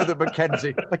 Did you know that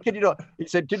Mackenzie?" He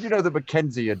said, "Did you know that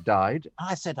Mackenzie had died?"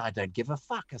 I said, "I don't give a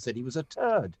fuck." I said, "He was a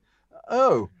turd."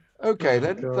 Oh, okay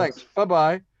then. God. Thanks.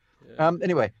 Bye-bye. Yeah.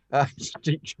 Anyway,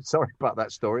 sorry about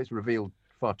that story. It's revealed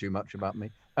far too much about me.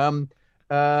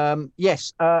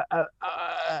 Yes, I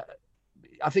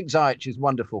think Ziyech is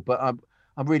wonderful, but I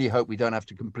really hope we don't have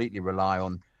to completely rely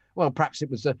on. Well, perhaps it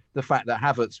was the fact that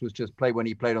Havertz was just when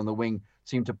he played on the wing,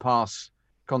 seemed to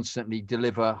constantly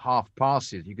deliver half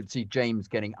passes. You could see James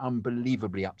getting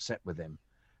unbelievably upset with him,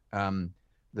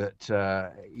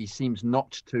 that he seems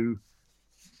not to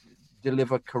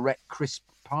deliver correct, crisp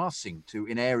passing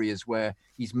in areas where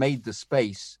he's made the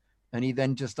space and he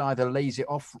then just either lays it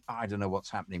off. I don't know what's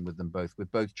happening with them both,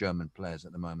 with both German players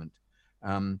at the moment.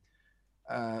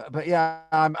 But yeah,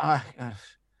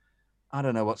 I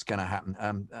don't know what's going to happen.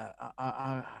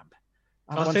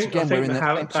 Once again, we're in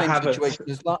the same situation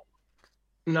as last.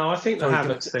 No, I think the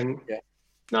Havertz thing. Yeah.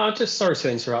 No, I'm just sorry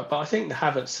to interrupt, but I think the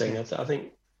Havertz thing. I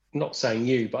think, not saying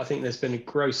you, but I think there's been a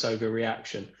gross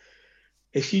overreaction.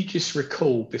 If you just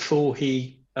recall, before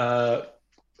he had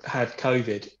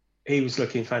COVID, he was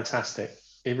looking fantastic.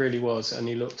 He really was, and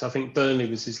he looked. I think Burnley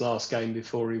was his last game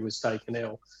before he was taken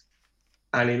ill.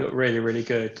 And he looked really, really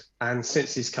good. And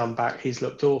since he's come back, he's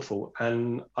looked awful.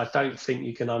 And I don't think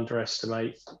you can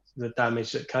underestimate the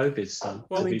damage that COVID's done,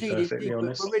 to be perfectly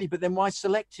honest. But then why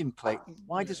select him, Clay?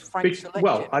 Why does Frank select him?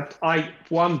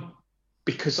 Well,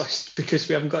 because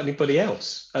we haven't got anybody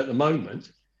else at the moment.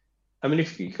 I mean,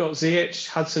 if you've got Ziyech,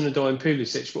 Hudson-Odoi and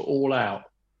Pulisic were all out.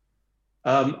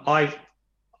 I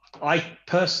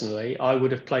personally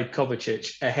would have played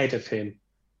Kovacic ahead of him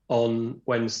on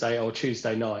Wednesday or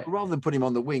Tuesday night. Rather than put him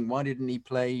on the wing, why didn't he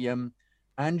play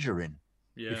Angerin?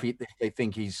 Yeah. If they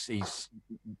think he's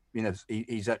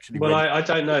actually. Well, I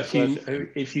don't know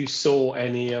if you saw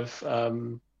any of.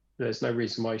 There's no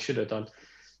reason why he should have done,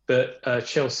 but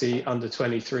Chelsea under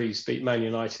 23s beat Man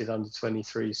United under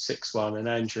 23s 6-1, and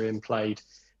Angerin played.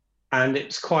 And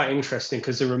it's quite interesting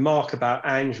because the remark about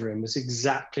Angerin was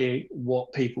exactly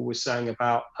what people were saying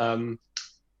about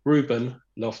Ruben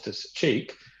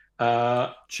Loftus-Cheek.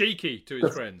 Cheeky to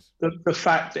his friends. The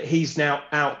fact that he's now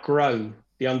outgrown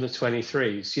the under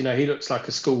 23s. You know, he looks like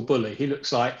a school bully. He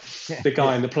looks like the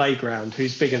guy in the playground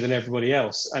who's bigger than everybody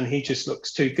else. And he just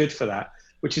looks too good for that,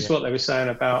 which is what they were saying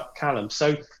about Callum.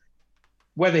 So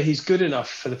whether he's good enough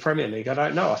for the Premier League, I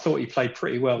don't know. I thought he played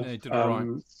pretty well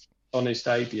on his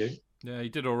debut. Yeah, he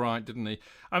did all right, didn't he?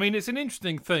 I mean, it's an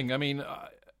interesting thing. I mean,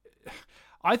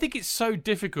 I think it's so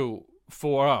difficult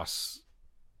for us,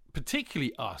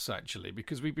 particularly us, actually,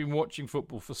 because we've been watching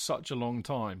football for such a long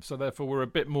time. So therefore, we're a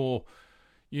bit more,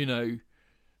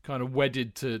 kind of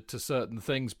wedded to certain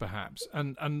things, perhaps.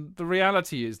 And the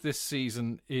reality is this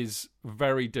season is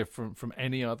very different from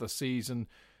any other season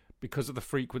because of the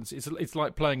frequency. It's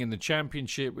like playing in the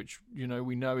Championship, which,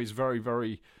 we know is very,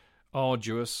 very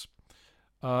arduous.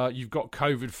 You've got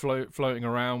COVID floating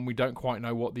around. We don't quite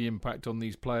know what the impact on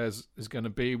these players is going to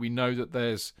be. We know that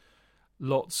there's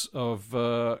lots of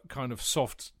kind of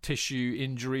soft tissue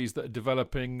injuries that are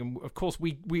developing. And of course,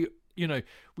 we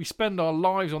spend our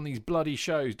lives on these bloody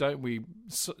shows, don't we,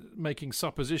 making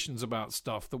suppositions about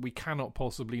stuff that we cannot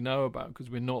possibly know about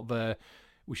because we're not there,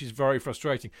 which is very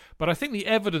frustrating. But I think the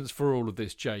evidence for all of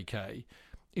this, JK,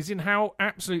 is in how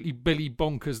absolutely Billy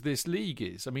bonkers this league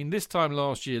is. I mean, this time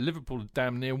last year, Liverpool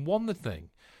damn near won the thing.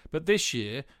 But this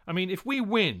year, I mean, if we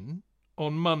win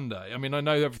on Monday, I mean, I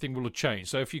know everything will have changed.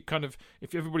 So if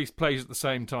everybody plays at the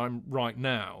same time right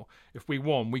now, if we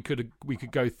won, we could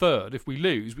go third. If we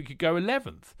lose, we could go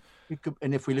 11th.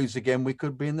 And if we lose again, we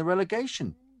could be in the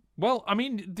relegation. Well, I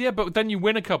mean, yeah, but then you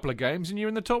win a couple of games and you're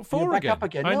in the top four back again. Up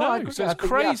again. I know. I so it's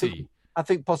crazy. I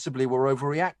think possibly we're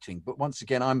overreacting. But once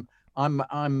again,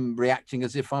 I'm reacting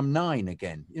as if I'm 9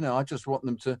 again. I just want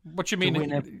them to. What do you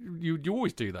mean? You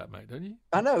always do that, mate, don't you?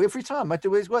 I know. Every time I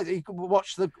do it. You can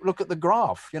look at the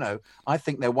graph. I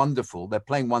think they're wonderful. They're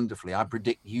playing wonderfully. I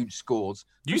predict huge scores.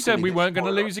 You said we weren't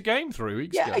going to lose a game 3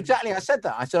 weeks ago. Yeah, exactly. I said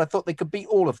that. I said I thought they could beat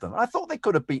all of them. I thought they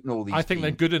could have beaten all these. I think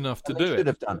they're good enough to do it. They should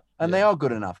have done, and they are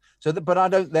good enough. But I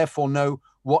don't therefore know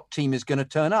what team is going to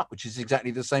turn up, which is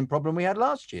exactly the same problem we had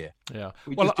last year. Yeah.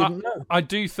 We just didn't know. I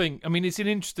do think, I mean, it's an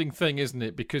interesting thing, isn't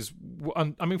it? Because,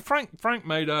 I mean, Frank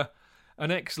made an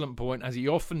excellent point, as he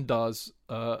often does,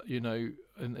 in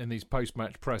these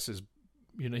post-match presses.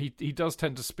 He does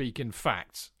tend to speak in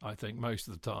facts, I think, most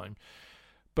of the time.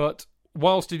 But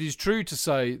whilst it is true to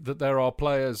say that there are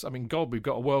players, I mean, God, we've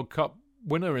got a World Cup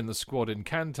winner in the squad in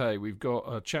Kante. We've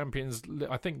got a Champions.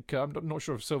 I think I'm not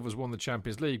sure if Silva's won the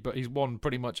Champions League, but he's won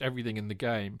pretty much everything in the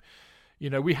game.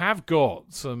 We have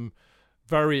got some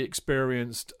very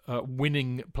experienced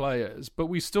winning players, but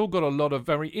we've still got a lot of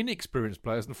very inexperienced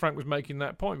players. And Frank was making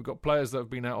that point. We've got players that have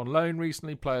been out on loan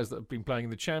recently, players that have been playing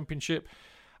in the Championship,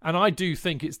 and I do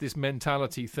think it's this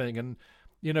mentality thing. And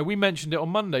we mentioned it on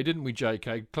Monday, didn't we,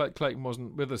 JK? Clayton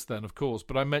wasn't with us then, of course,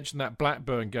 but I mentioned that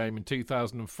Blackburn game in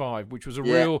 2005, which was a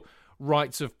real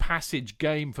rites of passage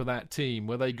game for that team,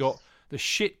 where they got the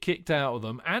shit kicked out of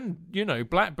them. And,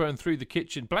 Blackburn threw the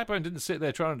kitchen. Blackburn didn't sit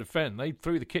there trying to defend. They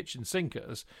threw the kitchen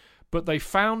sinkers, but they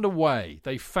found a way.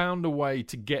 They found a way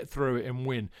to get through it and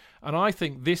win. And I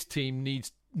think this team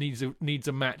needs needs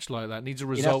a match like that, needs a It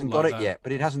result hasn't like got that. it yet,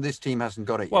 but it hasn't. This team hasn't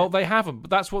got it Well, yet. they haven't, but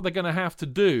that's what they're going to have to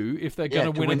do if they're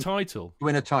going to win a title.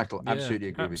 Win a title, Yeah, absolutely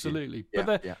agree absolutely. with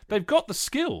you. But they've got the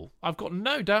skill. I've got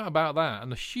no doubt about that,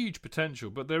 and the huge potential.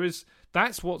 But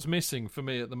that's what's missing for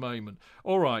me at the moment.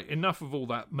 All right, enough of all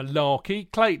that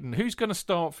malarkey. Clayton, who's going to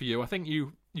start for you? I think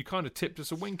you kind of tipped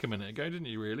us a wink a minute ago, didn't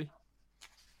you? Really?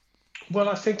 Well,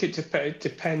 I think it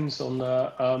depends on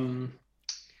the.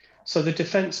 So the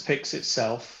defence picks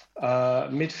itself.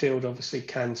 Midfield, obviously,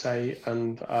 Kante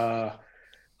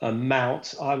and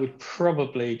Mount. I would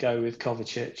probably go with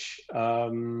Kovacic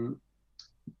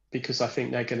because I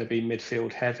think they're going to be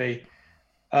midfield heavy.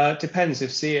 Depends if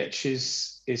Ziyech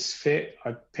is fit.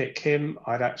 I'd pick him.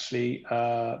 I'd actually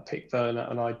pick Werner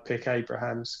and I'd pick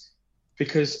Abrahams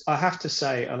because I have to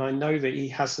say, and I know that he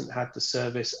hasn't had the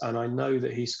service, and I know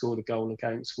that he scored a goal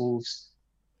against Wolves.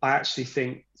 I actually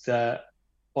think that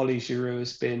Oli Giroud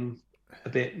has been a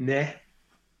bit the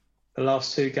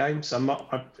last two games.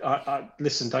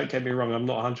 Listen, don't get me wrong, I'm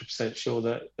not 100% sure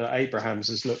that Abrahams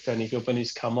has looked any good when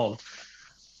he's come on,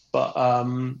 but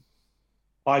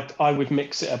I would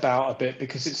mix it about a bit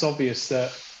because it's obvious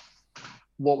that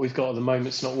what we've got at the moment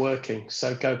is not working.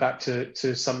 So go back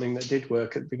to something that did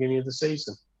work at the beginning of the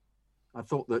season. I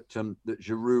thought that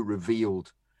Giroud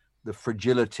revealed the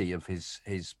fragility of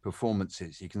his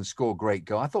performances. He can score great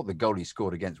goals. I thought the goal he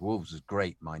scored against Wolves was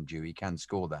great, mind you. He can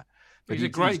score that. But he's a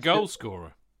great goal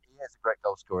scorer. He is a great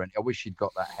goal scorer, and I wish he'd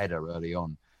got that header early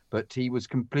on. But he was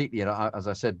completely, as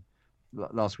I said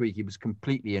last week, he was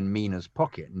completely in Mina's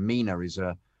pocket. And Mina is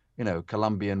a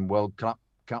Colombian World Cup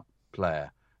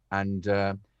player, and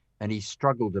he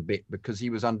struggled a bit because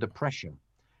he was under pressure.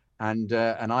 And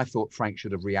I thought Frank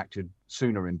should have reacted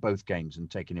sooner in both games and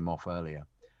taken him off earlier.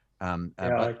 I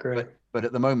agree. But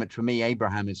at the moment, for me,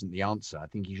 Abraham isn't the answer. I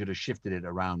think he should have shifted it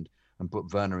around and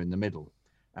put Werner in the middle.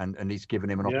 And he's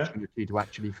given him an opportunity to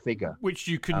actually figure. Which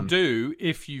you can do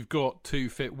if you've got two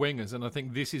fit wingers. And I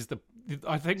think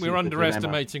we're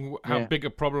underestimating how big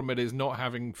a problem it is not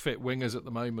having fit wingers at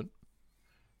the moment.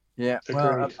 Yeah,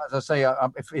 well, as I say,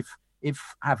 if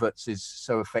Havertz is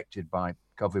so affected by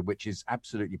COVID, which is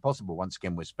absolutely possible, once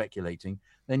again we're speculating,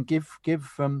 then give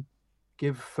Angerin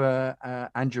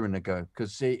a go,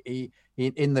 because he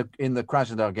in the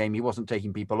Krasnodar game he wasn't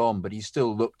taking people on, but he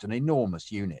still looked an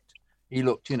enormous unit. He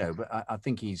looked, but I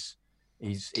think he's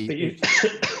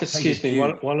excuse me.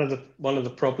 One of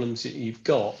the problems that you've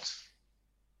got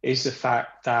is the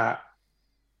fact that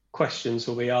questions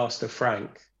will be asked of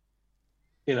Frank.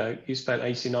 You spent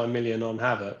 89 million on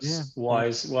Havertz. Yeah. Why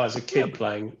is a kid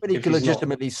playing? But he could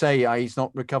legitimately say he's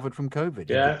not recovered from COVID.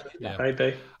 Yeah,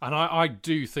 maybe. And I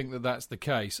do think that that's the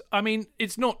case. I mean,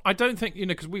 it's not. I don't think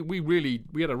because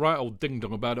we had a right old ding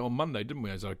dong about it on Monday, didn't we?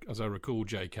 As I recall,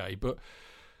 JK. But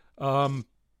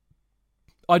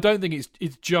I don't think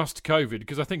it's just COVID,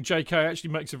 because I think JK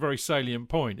actually makes a very salient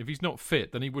point. If he's not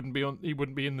fit, then he wouldn't be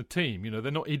in the team. They're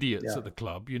not idiots at the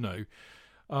club.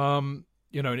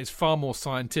 And it's far more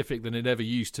scientific than it ever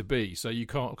used to be. So you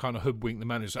can't kind of hoodwink the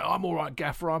manager and say, I'm all right,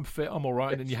 Gaffer, I'm fit, I'm all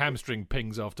right. And then your hamstring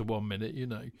pings after 1 minute,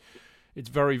 It's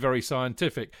very, very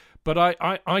scientific. But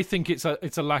I think it's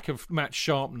a lack of match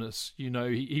sharpness.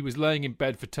 He was laying in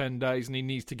bed for 10 days and he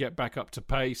needs to get back up to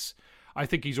pace. I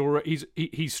think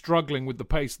he's struggling with the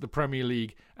pace of the Premier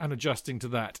League and adjusting to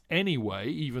that anyway,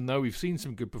 even though we've seen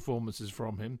some good performances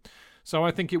from him. So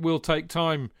I think it will take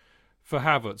time for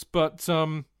Havertz. But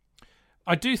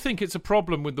I do think it's a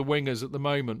problem with the wingers at the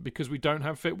moment because we don't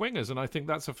have fit wingers, and I think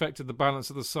that's affected the balance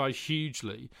of the side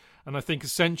hugely. And I think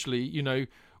essentially,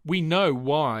 we know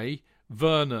why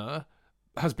Werner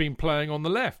has been playing on the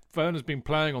left. Werner's been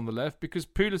playing on the left because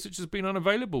Pulisic has been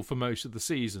unavailable for most of the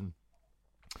season.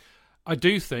 I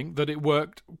do think that it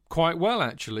worked quite well,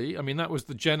 actually. I mean, that was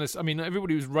the genesis. I mean,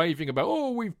 everybody was raving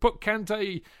about, we've put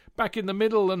Kante back in the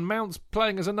middle and Mount's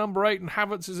playing as a number 8 and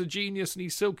Havertz is a genius and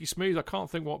he's silky smooth. I can't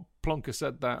think what Plonker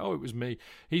said that. Oh, it was me.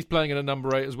 He's playing in a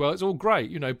number 8 as well. It's all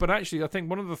great, But actually, I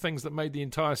think one of the things that made the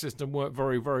entire system work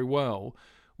very, very well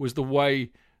was the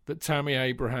way that Tammy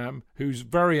Abraham, who's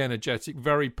very energetic,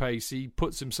 very pacey,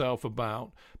 puts himself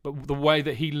about, but the way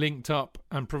that he linked up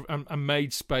and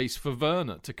made space for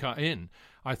Werner to cut in.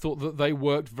 I thought that they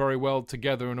worked very well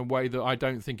together in a way that I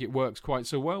don't think it works quite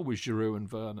so well with Giroud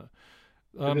and Werner.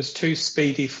 There's two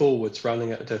speedy forwards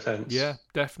running at defence. Yeah,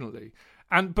 definitely.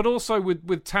 But also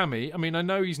with Tammy, I mean, I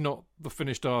know he's not the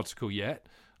finished article yet.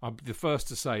 I'll be the first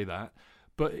to say that.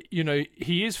 But, you know,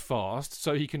 he is fast,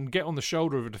 so he can get on the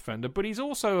shoulder of a defender, but he's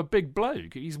also a big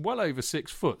bloke. He's well over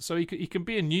 6 foot, so he can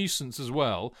be a nuisance as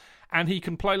well, and he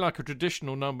can play like a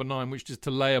traditional number 9, which is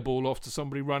to lay a ball off to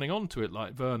somebody running onto it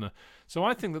like Werner. So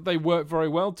I think that they work very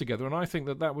well together, and I think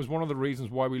that was one of the reasons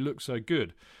why we look so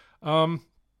good.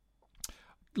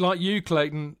 Like you,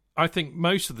 Clayton, I think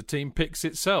most of the team picks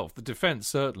itself. The defence,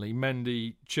 certainly.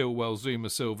 Mendy, Chilwell, Zuma,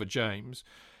 Silva, James.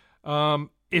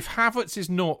 If Havertz is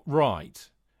not right,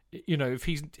 you know, if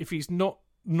he's not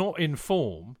in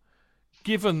form,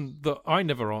 given that I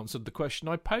never answered the question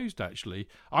I posed, actually,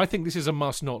 I think this is a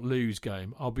must-not-lose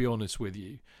game, I'll be honest with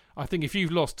you. I think if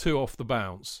you've lost 2 off the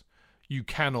bounce, you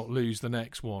cannot lose the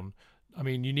next one. I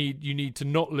mean, you need to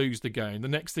not lose the game. The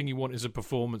next thing you want is a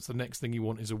performance. The next thing you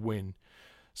want is a win.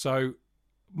 So,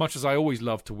 much as I always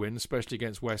love to win, especially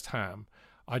against West Ham,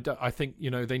 I think,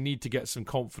 you know, they need to get some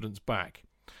confidence back.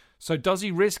 So does he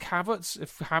risk Havertz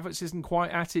if Havertz isn't quite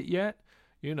at it yet?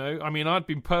 You know, I mean, I'd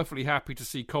been perfectly happy to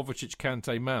see Kovacic,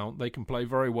 Kante, Mount. They can play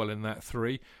very well in that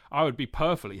 3. I would be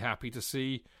perfectly happy to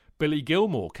see Billy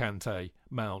Gilmour, Kante,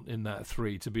 Mount in that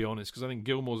 3, to be honest, because I think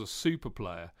Gilmour's a super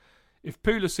player. If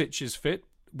Pulisic is fit,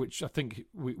 which I think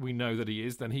we know that he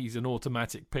is, then he's an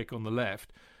automatic pick on the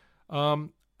left. And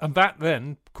that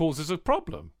then causes a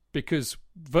problem, because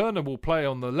Werner will play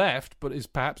on the left, but is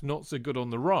perhaps not so good on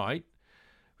the right.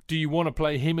 Do you want to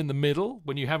play him in the middle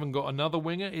when you haven't got another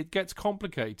winger? It gets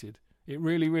complicated. It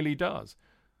really, really does.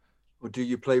 Or do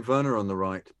you play Werner on the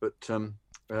right? But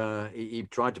he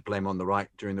tried to play him on the right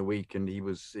during the week, and he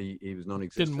was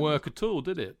non-existent. Didn't work at all,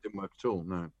 did it? Didn't work at all.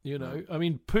 No. You know, I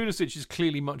mean, Pulisic is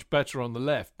clearly much better on the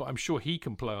left, but I'm sure he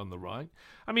can play on the right.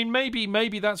 I mean,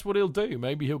 maybe that's what he'll do.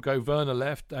 Maybe he'll go Werner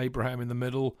left, Abraham in the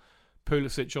middle,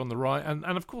 Pulisic on the right, and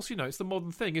of course, you know, it's the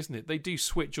modern thing, isn't it? They do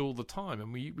switch all the time,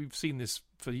 and we've seen this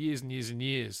for years and years and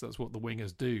years. That's what the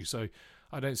wingers do, so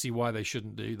I don't see why they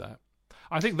shouldn't do that.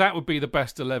 I think that would be the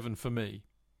best 11 for me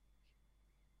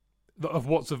of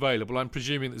what's available. I'm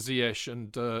presuming that Ziyech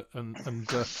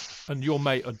and your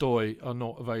mate Odoi are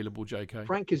not available, JK.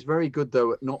 Frank is very good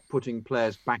though at not putting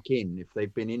players back in if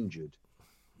they've been injured.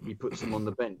 He puts them on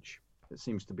the bench. It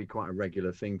seems to be quite a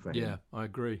regular thing for him. Yeah, I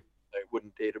agree.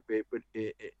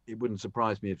 It wouldn't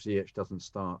surprise me if Ziyech doesn't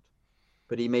start,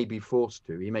 but he may be forced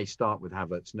to. He may start with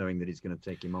Havertz, knowing that he's going to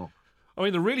take him off. I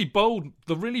mean, the really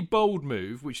bold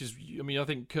move, which is, I mean, I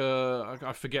think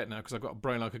I forget now because I've got a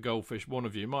brain like a goldfish. One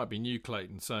of you, it might be you,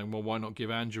 Clayton, saying, "Well, why not give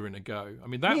Angerin a go?" I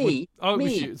mean, that me, would. Oh, me, it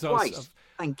was you. So twice.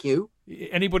 Thank you.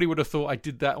 Anybody would have thought I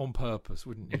did that on purpose,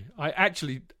 wouldn't you? I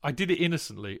did it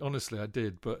innocently. Honestly, I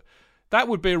did, but. That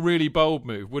would be a really bold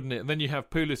move, wouldn't it? And then you have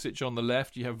Pulisic on the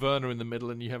left, you have Werner in the middle,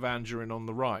 and you have Angerin on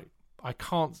the right. I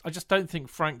just don't think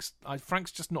Frank's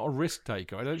just not a risk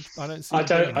taker. I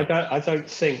don't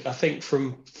see. I think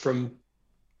from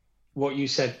what you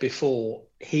said before,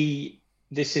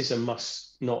 this is a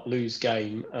must not lose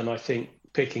game, and I think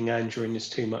picking Angerin is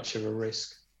too much of a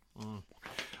risk.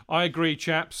 I agree,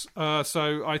 chaps.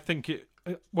 So I think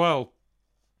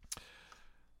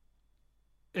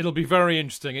it'll be very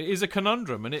interesting. It is a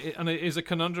conundrum, and it is a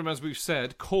conundrum, as we've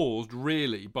said, caused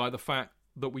really by the fact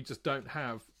that we just don't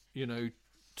have, you know,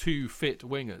 2 fit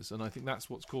wingers, and I think that's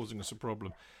what's causing us a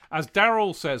problem. As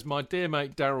Daryl says, my dear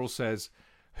mate Daryl says,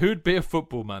 who'd be a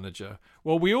football manager?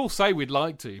 Well, we all say we'd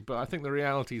like to, but I think the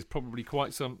reality is probably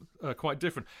quite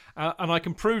different. And I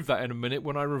can prove that in a minute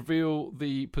when I reveal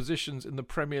the positions in the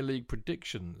Premier League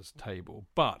predictions table.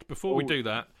 But before we do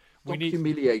that, we need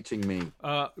humiliating me.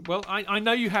 Well, I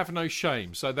know you have no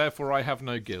shame, so therefore I have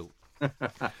no guilt.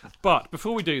 But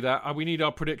before we do that, we need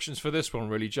our predictions for this one,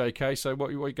 really, JK. So what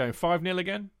are you going, 5-0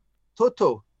 again?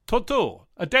 Toto.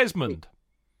 A Desmond.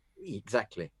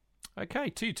 Exactly.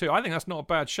 Okay, 2-2. I think that's not a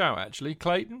bad shout, actually.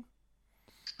 Clayton?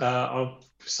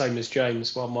 Same as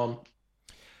James, 1-1.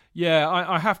 Yeah,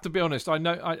 I have to be honest. I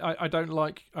know I don't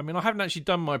like. I mean, I haven't actually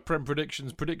done my Prem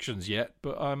predictions yet,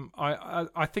 but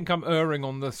I think I'm erring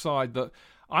on the side that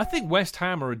I think West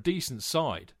Ham are a decent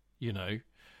side, you know,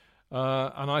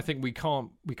 and I think we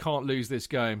can't lose this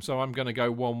game. So I'm going to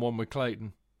go 1-1 with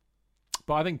Clayton,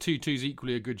 but I think 2-2 is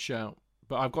equally a good shout.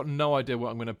 But I've got no idea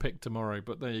what I'm going to pick tomorrow.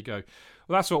 But there you go.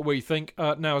 Well, that's what we think.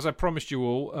 Now, as I promised you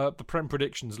all, the Prem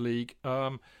Predictions League.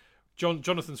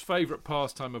 Jonathan's favourite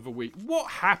pastime of a week.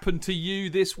 What happened to you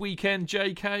this weekend,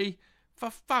 JK? For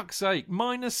fuck's sake,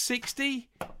 -60?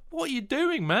 What are you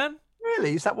doing, man?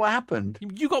 Really? Is that what happened?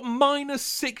 You got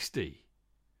 -60.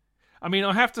 I mean,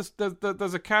 I have to.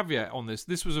 There's a caveat on this.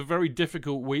 This was a very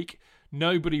difficult week.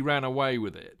 Nobody ran away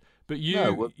with it, but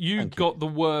you got the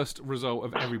worst result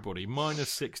of everybody.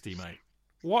 -60, mate.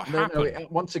 What happened? No,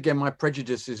 once again, my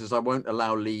prejudice is I won't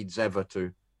allow Leeds ever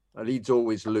to Leeds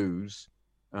always lose.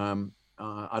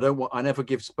 I never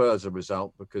give Spurs a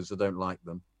result because I don't like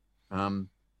them.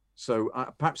 So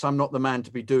perhaps I'm not the man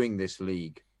to be doing this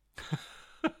league.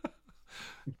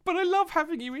 But I love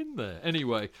having you in there.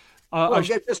 Anyway.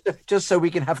 Just so we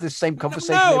can have this same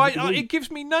conversation. No, it gives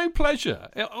me no pleasure.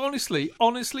 Honestly,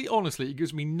 it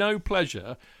gives me no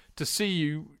pleasure to see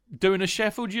you doing a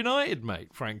Sheffield United, mate,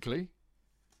 frankly.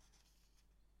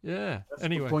 Yeah. That's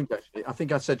anyway. a good point, actually. I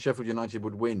think I said Sheffield United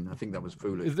would win. I think that was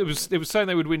foolish. It was saying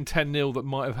they would win 10-0 that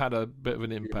might have had a bit of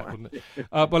an impact, wouldn't it?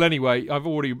 Well, anyway, I've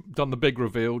already done the big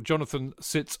reveal. Jonathan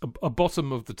sits a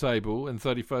bottom of the table in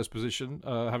 31st position,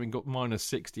 having got minus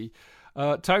 60.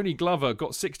 Tony Glover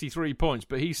got 63 points,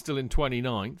 but he's still in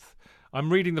 29th.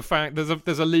 I'm reading the fact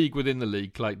there's a league within the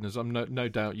league, Clayton, as I'm no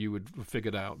doubt you would have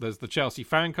figured out. There's the Chelsea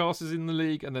Fancast is in the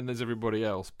league, and then there's everybody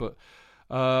else. But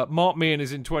Mark Meehan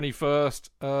is in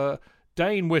 21st.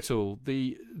 Dane Whittle,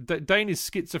 Dane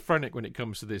is schizophrenic when it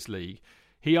comes to this league.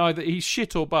 He's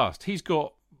shit or bust. He's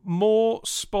got more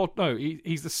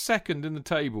he's the second in the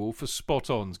table for spot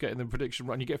ons, getting the prediction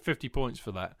right. And you get 50 points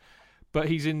for that. But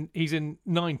he's in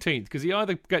 19th because he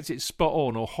either gets it spot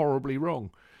on or horribly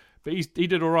wrong. But he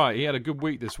did all right. He had a good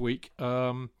week this week.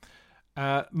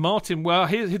 Martin, well,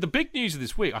 here's the big news of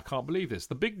this week. I can't believe this.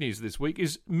 The big news of this week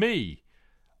is me.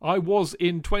 I was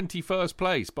in 21st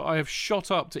place, but I have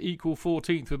shot up to equal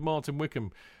 14th with Martin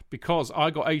Wickham because I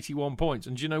got 81 points.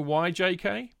 And do you know why,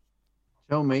 JK?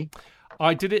 Tell me.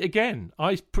 I did it again.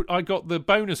 I got the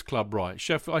bonus club right.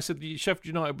 I said Sheffield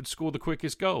United would score the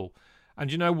quickest goal. And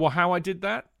do you know how I did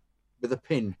that? With a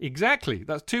pin. Exactly.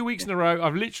 That's 2 weeks in a row.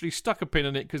 I've literally stuck a pin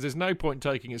in it because there's no point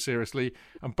taking it seriously.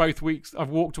 And both weeks I've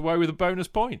walked away with the bonus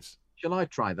points. Shall I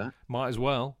try that? Might as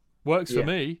well. Works for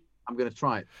me. I'm going to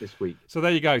try it this week. So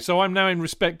there you go. So I'm now in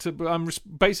respect to... I'm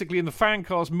basically in the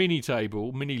FanCast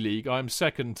mini league. I'm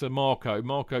second to Marco.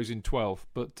 Marco's in 12th.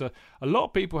 But a lot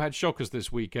of people had shockers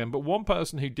this weekend. But one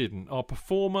person who didn't, our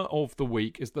performer of the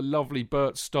week, is the lovely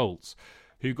Bert Stoltz,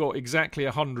 who got exactly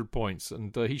 100 points,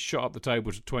 and he shot up the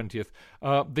table to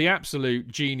 20th. The absolute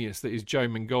genius that is Joe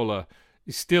Mingola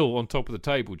is still on top of the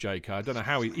table, JK. I don't know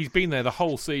how he's been there the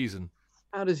whole season.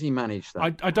 How does he manage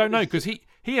that? I don't know, because he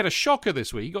had a shocker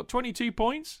this week. He got 22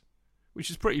 points,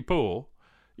 which is pretty poor.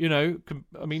 You know,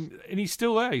 I mean, and he's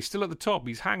still there. He's still at the top.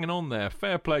 He's hanging on there.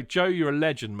 Fair play. Joe, you're a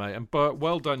legend, mate. And Bert,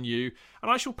 well done you.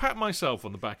 And I shall pat myself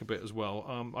on the back a bit as well.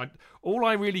 All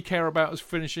I really care about is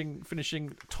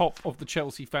finishing top of the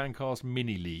Chelsea Fancast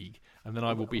mini league. And then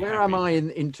I will be happy. Where am I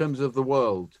in terms of the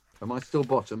world? Am I still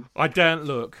bottom? I daren't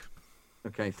look.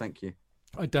 Okay, thank you.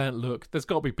 I daren't look. There's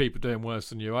got to be people doing worse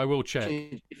than you. I will check.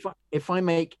 If I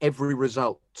make every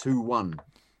result 2-1...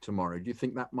 tomorrow, do you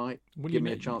think that might give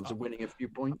me a chance of winning a few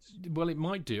points? Well, it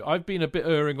might do. I've been a bit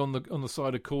erring on the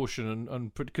side of caution,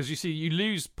 and because you see, you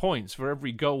lose points for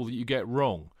every goal that you get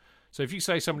wrong. So if you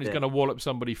say somebody's going to wallop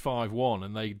somebody 5-1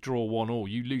 and they draw 1-1,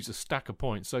 you lose a stack of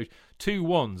points. So 2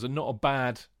 1s are not a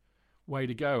bad way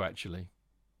to go, actually.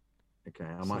 Okay,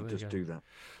 I might just do that.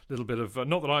 Little bit of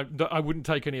not that I wouldn't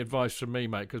take any advice from me,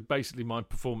 mate, because basically my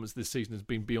performance this season has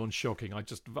been beyond shocking.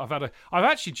 I've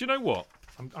actually, do you know what?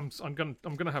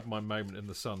 I'm gonna have my moment in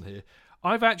the sun here.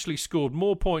 I've actually scored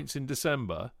more points in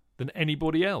December than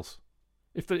anybody else.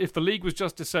 If the league was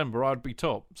just December, I'd be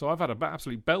top. So I've had an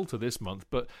absolute belter this month,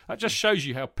 but that just shows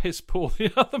you how piss poor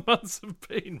the other months have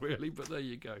been, really. But there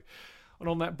you go. And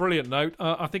on that brilliant note,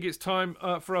 I think it's time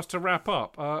for us to wrap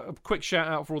up. A quick shout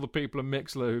out for all the people in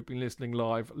Mixler who've been listening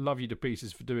live. Love you to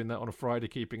pieces for doing that on a Friday,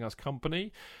 keeping us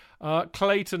company.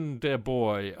 Clayton, dear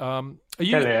boy, are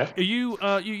you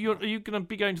going to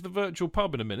be going to the virtual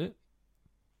pub in a minute?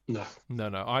 No.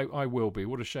 I will be.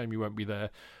 What a shame you won't be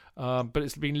there. But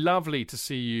it's been lovely to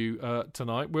see you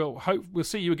tonight. We'll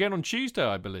see you again on Tuesday,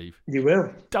 I believe. You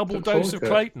will. Double dose of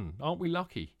Clayton. Aren't we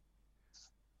lucky?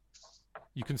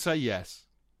 You can say yes.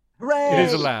 Hooray! It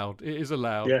is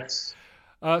allowed. Yes.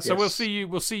 So yes.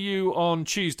 We'll see you on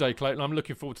Tuesday, Clayton. I'm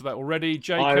looking forward to that already.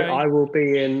 JK, I will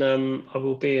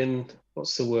be in.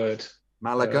 What's the word?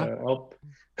 Malaga.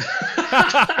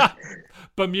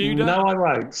 Bermuda. No, I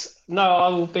won't. No, I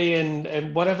will be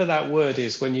in whatever that word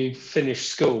is when you finish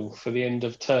school for the end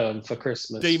of term for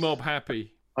Christmas. D-Mob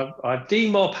happy. I'm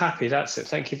D-Mob happy. That's it.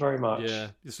 Thank you very much. Yeah.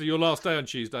 So your last day on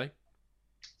Tuesday.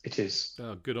 It is.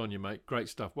 Oh, good on you, mate. Great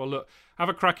stuff. Well, look, have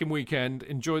a cracking weekend.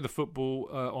 Enjoy the football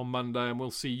on Monday, and we'll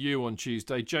see you on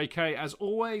Tuesday. JK, as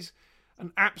always,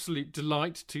 an absolute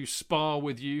delight to spar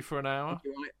with you for an hour.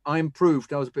 I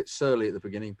improved. I was a bit surly at the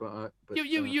beginning, but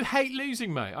you hate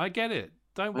losing, mate. I get it.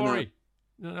 Don't worry.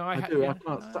 No, I do. I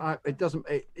can't. It doesn't.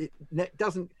 It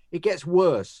doesn't. It gets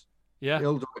worse. Yeah. The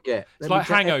older I get. It's like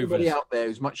hangovers. Everybody out there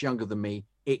who's much younger than me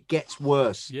It gets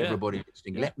worse, Yeah. everybody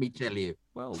listening. Let me tell you.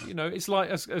 Well, it's like,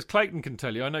 as Clayton can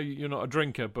tell you, I know you're not a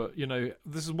drinker, but,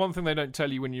 this is one thing they don't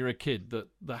tell you when you're a kid, that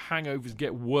the hangovers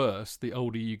get worse the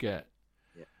older you get.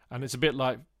 Yeah. And it's a bit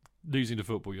like losing to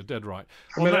football. You're dead right.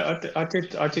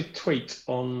 I did tweet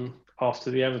on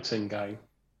after the Everton game.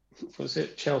 Was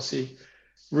it Chelsea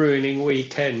ruining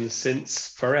weekends since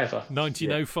forever?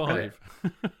 1905.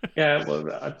 Yeah,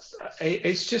 well,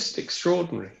 it's just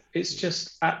extraordinary. It's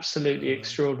just absolutely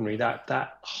extraordinary.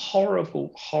 That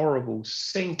horrible, horrible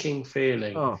sinking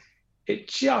feeling. Oh.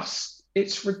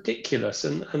 It's ridiculous.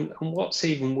 And what's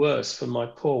even worse for my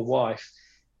poor wife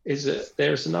is that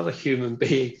there's another human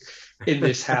being in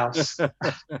this house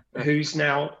who's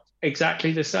now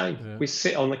exactly the same. Yeah. We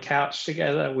sit on the couch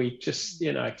together. We just,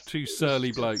 two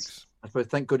surly blokes. I suppose,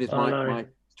 thank goodness my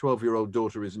 12-year-old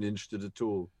daughter isn't interested at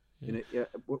all. Yeah.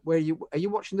 Are you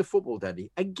watching the football, Daddy?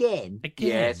 Again?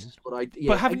 Yes.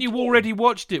 But haven't you already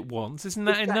watched it once? Isn't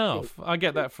that enough? I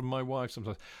get that from my wife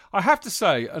sometimes. I have to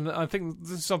say, and I think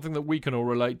this is something that we can all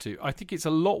relate to, I think it's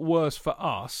a lot worse for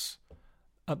us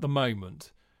at the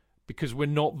moment because we're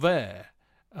not there.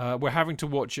 We're having to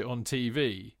watch it on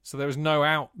TV, so there is no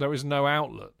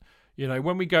outlet.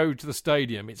 When we go to the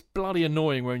stadium, it's bloody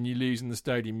annoying when you lose in the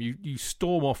stadium. You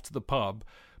storm off to the pub.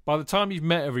 By the time you've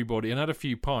met everybody and had a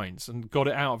few pints and got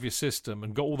it out of your system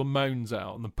and got all the moans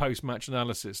out and the post-match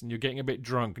analysis and you're getting a bit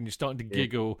drunk and you're starting to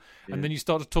giggle and then you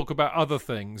start to talk about other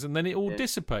things and then it all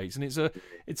dissipates and it's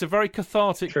a very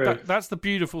cathartic. That's the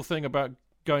beautiful thing about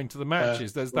going to the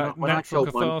matches. There's that natural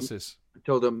catharsis. I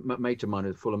told a mate of mine,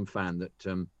 a Fulham fan,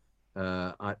 that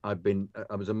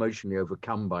I was emotionally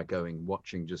overcome by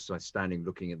watching, just standing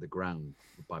looking at the ground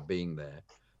by being there.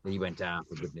 And he went down,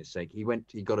 for goodness sake. He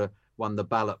won the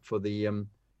ballot for the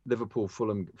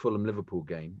Fulham Liverpool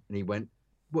game, and he went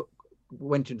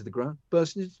into the ground,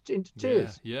 burst into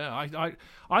tears. Yeah.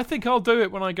 I think I'll do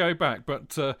it when I go back,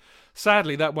 but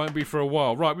sadly that won't be for a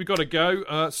while. Right, we've got to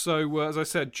go. So as I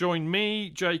said, join me,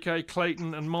 J.K.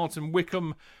 Clayton, and Martin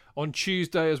Wickham on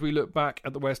Tuesday as we look back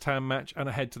at the West Ham match and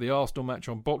ahead to the Arsenal match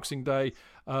on Boxing Day.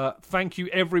 Thank you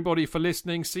everybody for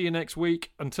listening. See you next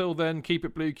week. Until then, keep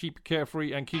it blue, keep it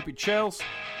carefree, and keep it Chels.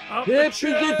 Up the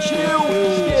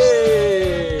Chels!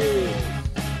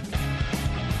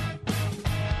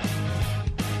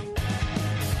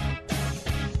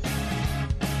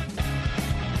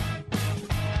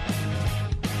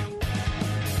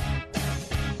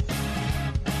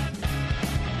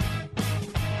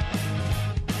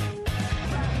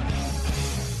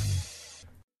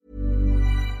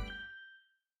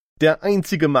 Der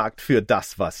einzige Markt für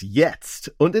das, was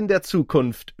jetzt und in der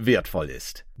Zukunft wertvoll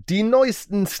ist. Die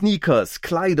neuesten Sneakers,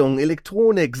 Kleidung,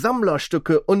 Elektronik,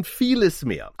 Sammlerstücke und vieles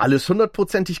mehr. Alles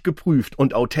 100%ig geprüft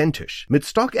und authentisch. Mit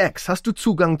StockX hast du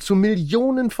Zugang zu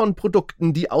Millionen von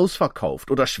Produkten, die ausverkauft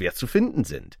oder schwer zu finden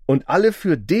sind. Und alle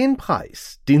für den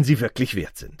Preis, den sie wirklich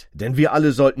wert sind. Denn wir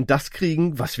alle sollten das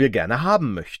kriegen, was wir gerne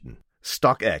haben möchten.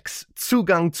 StockX.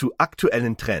 Zugang zu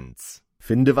aktuellen Trends.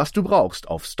 Finde, was du brauchst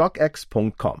auf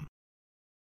StockX.com.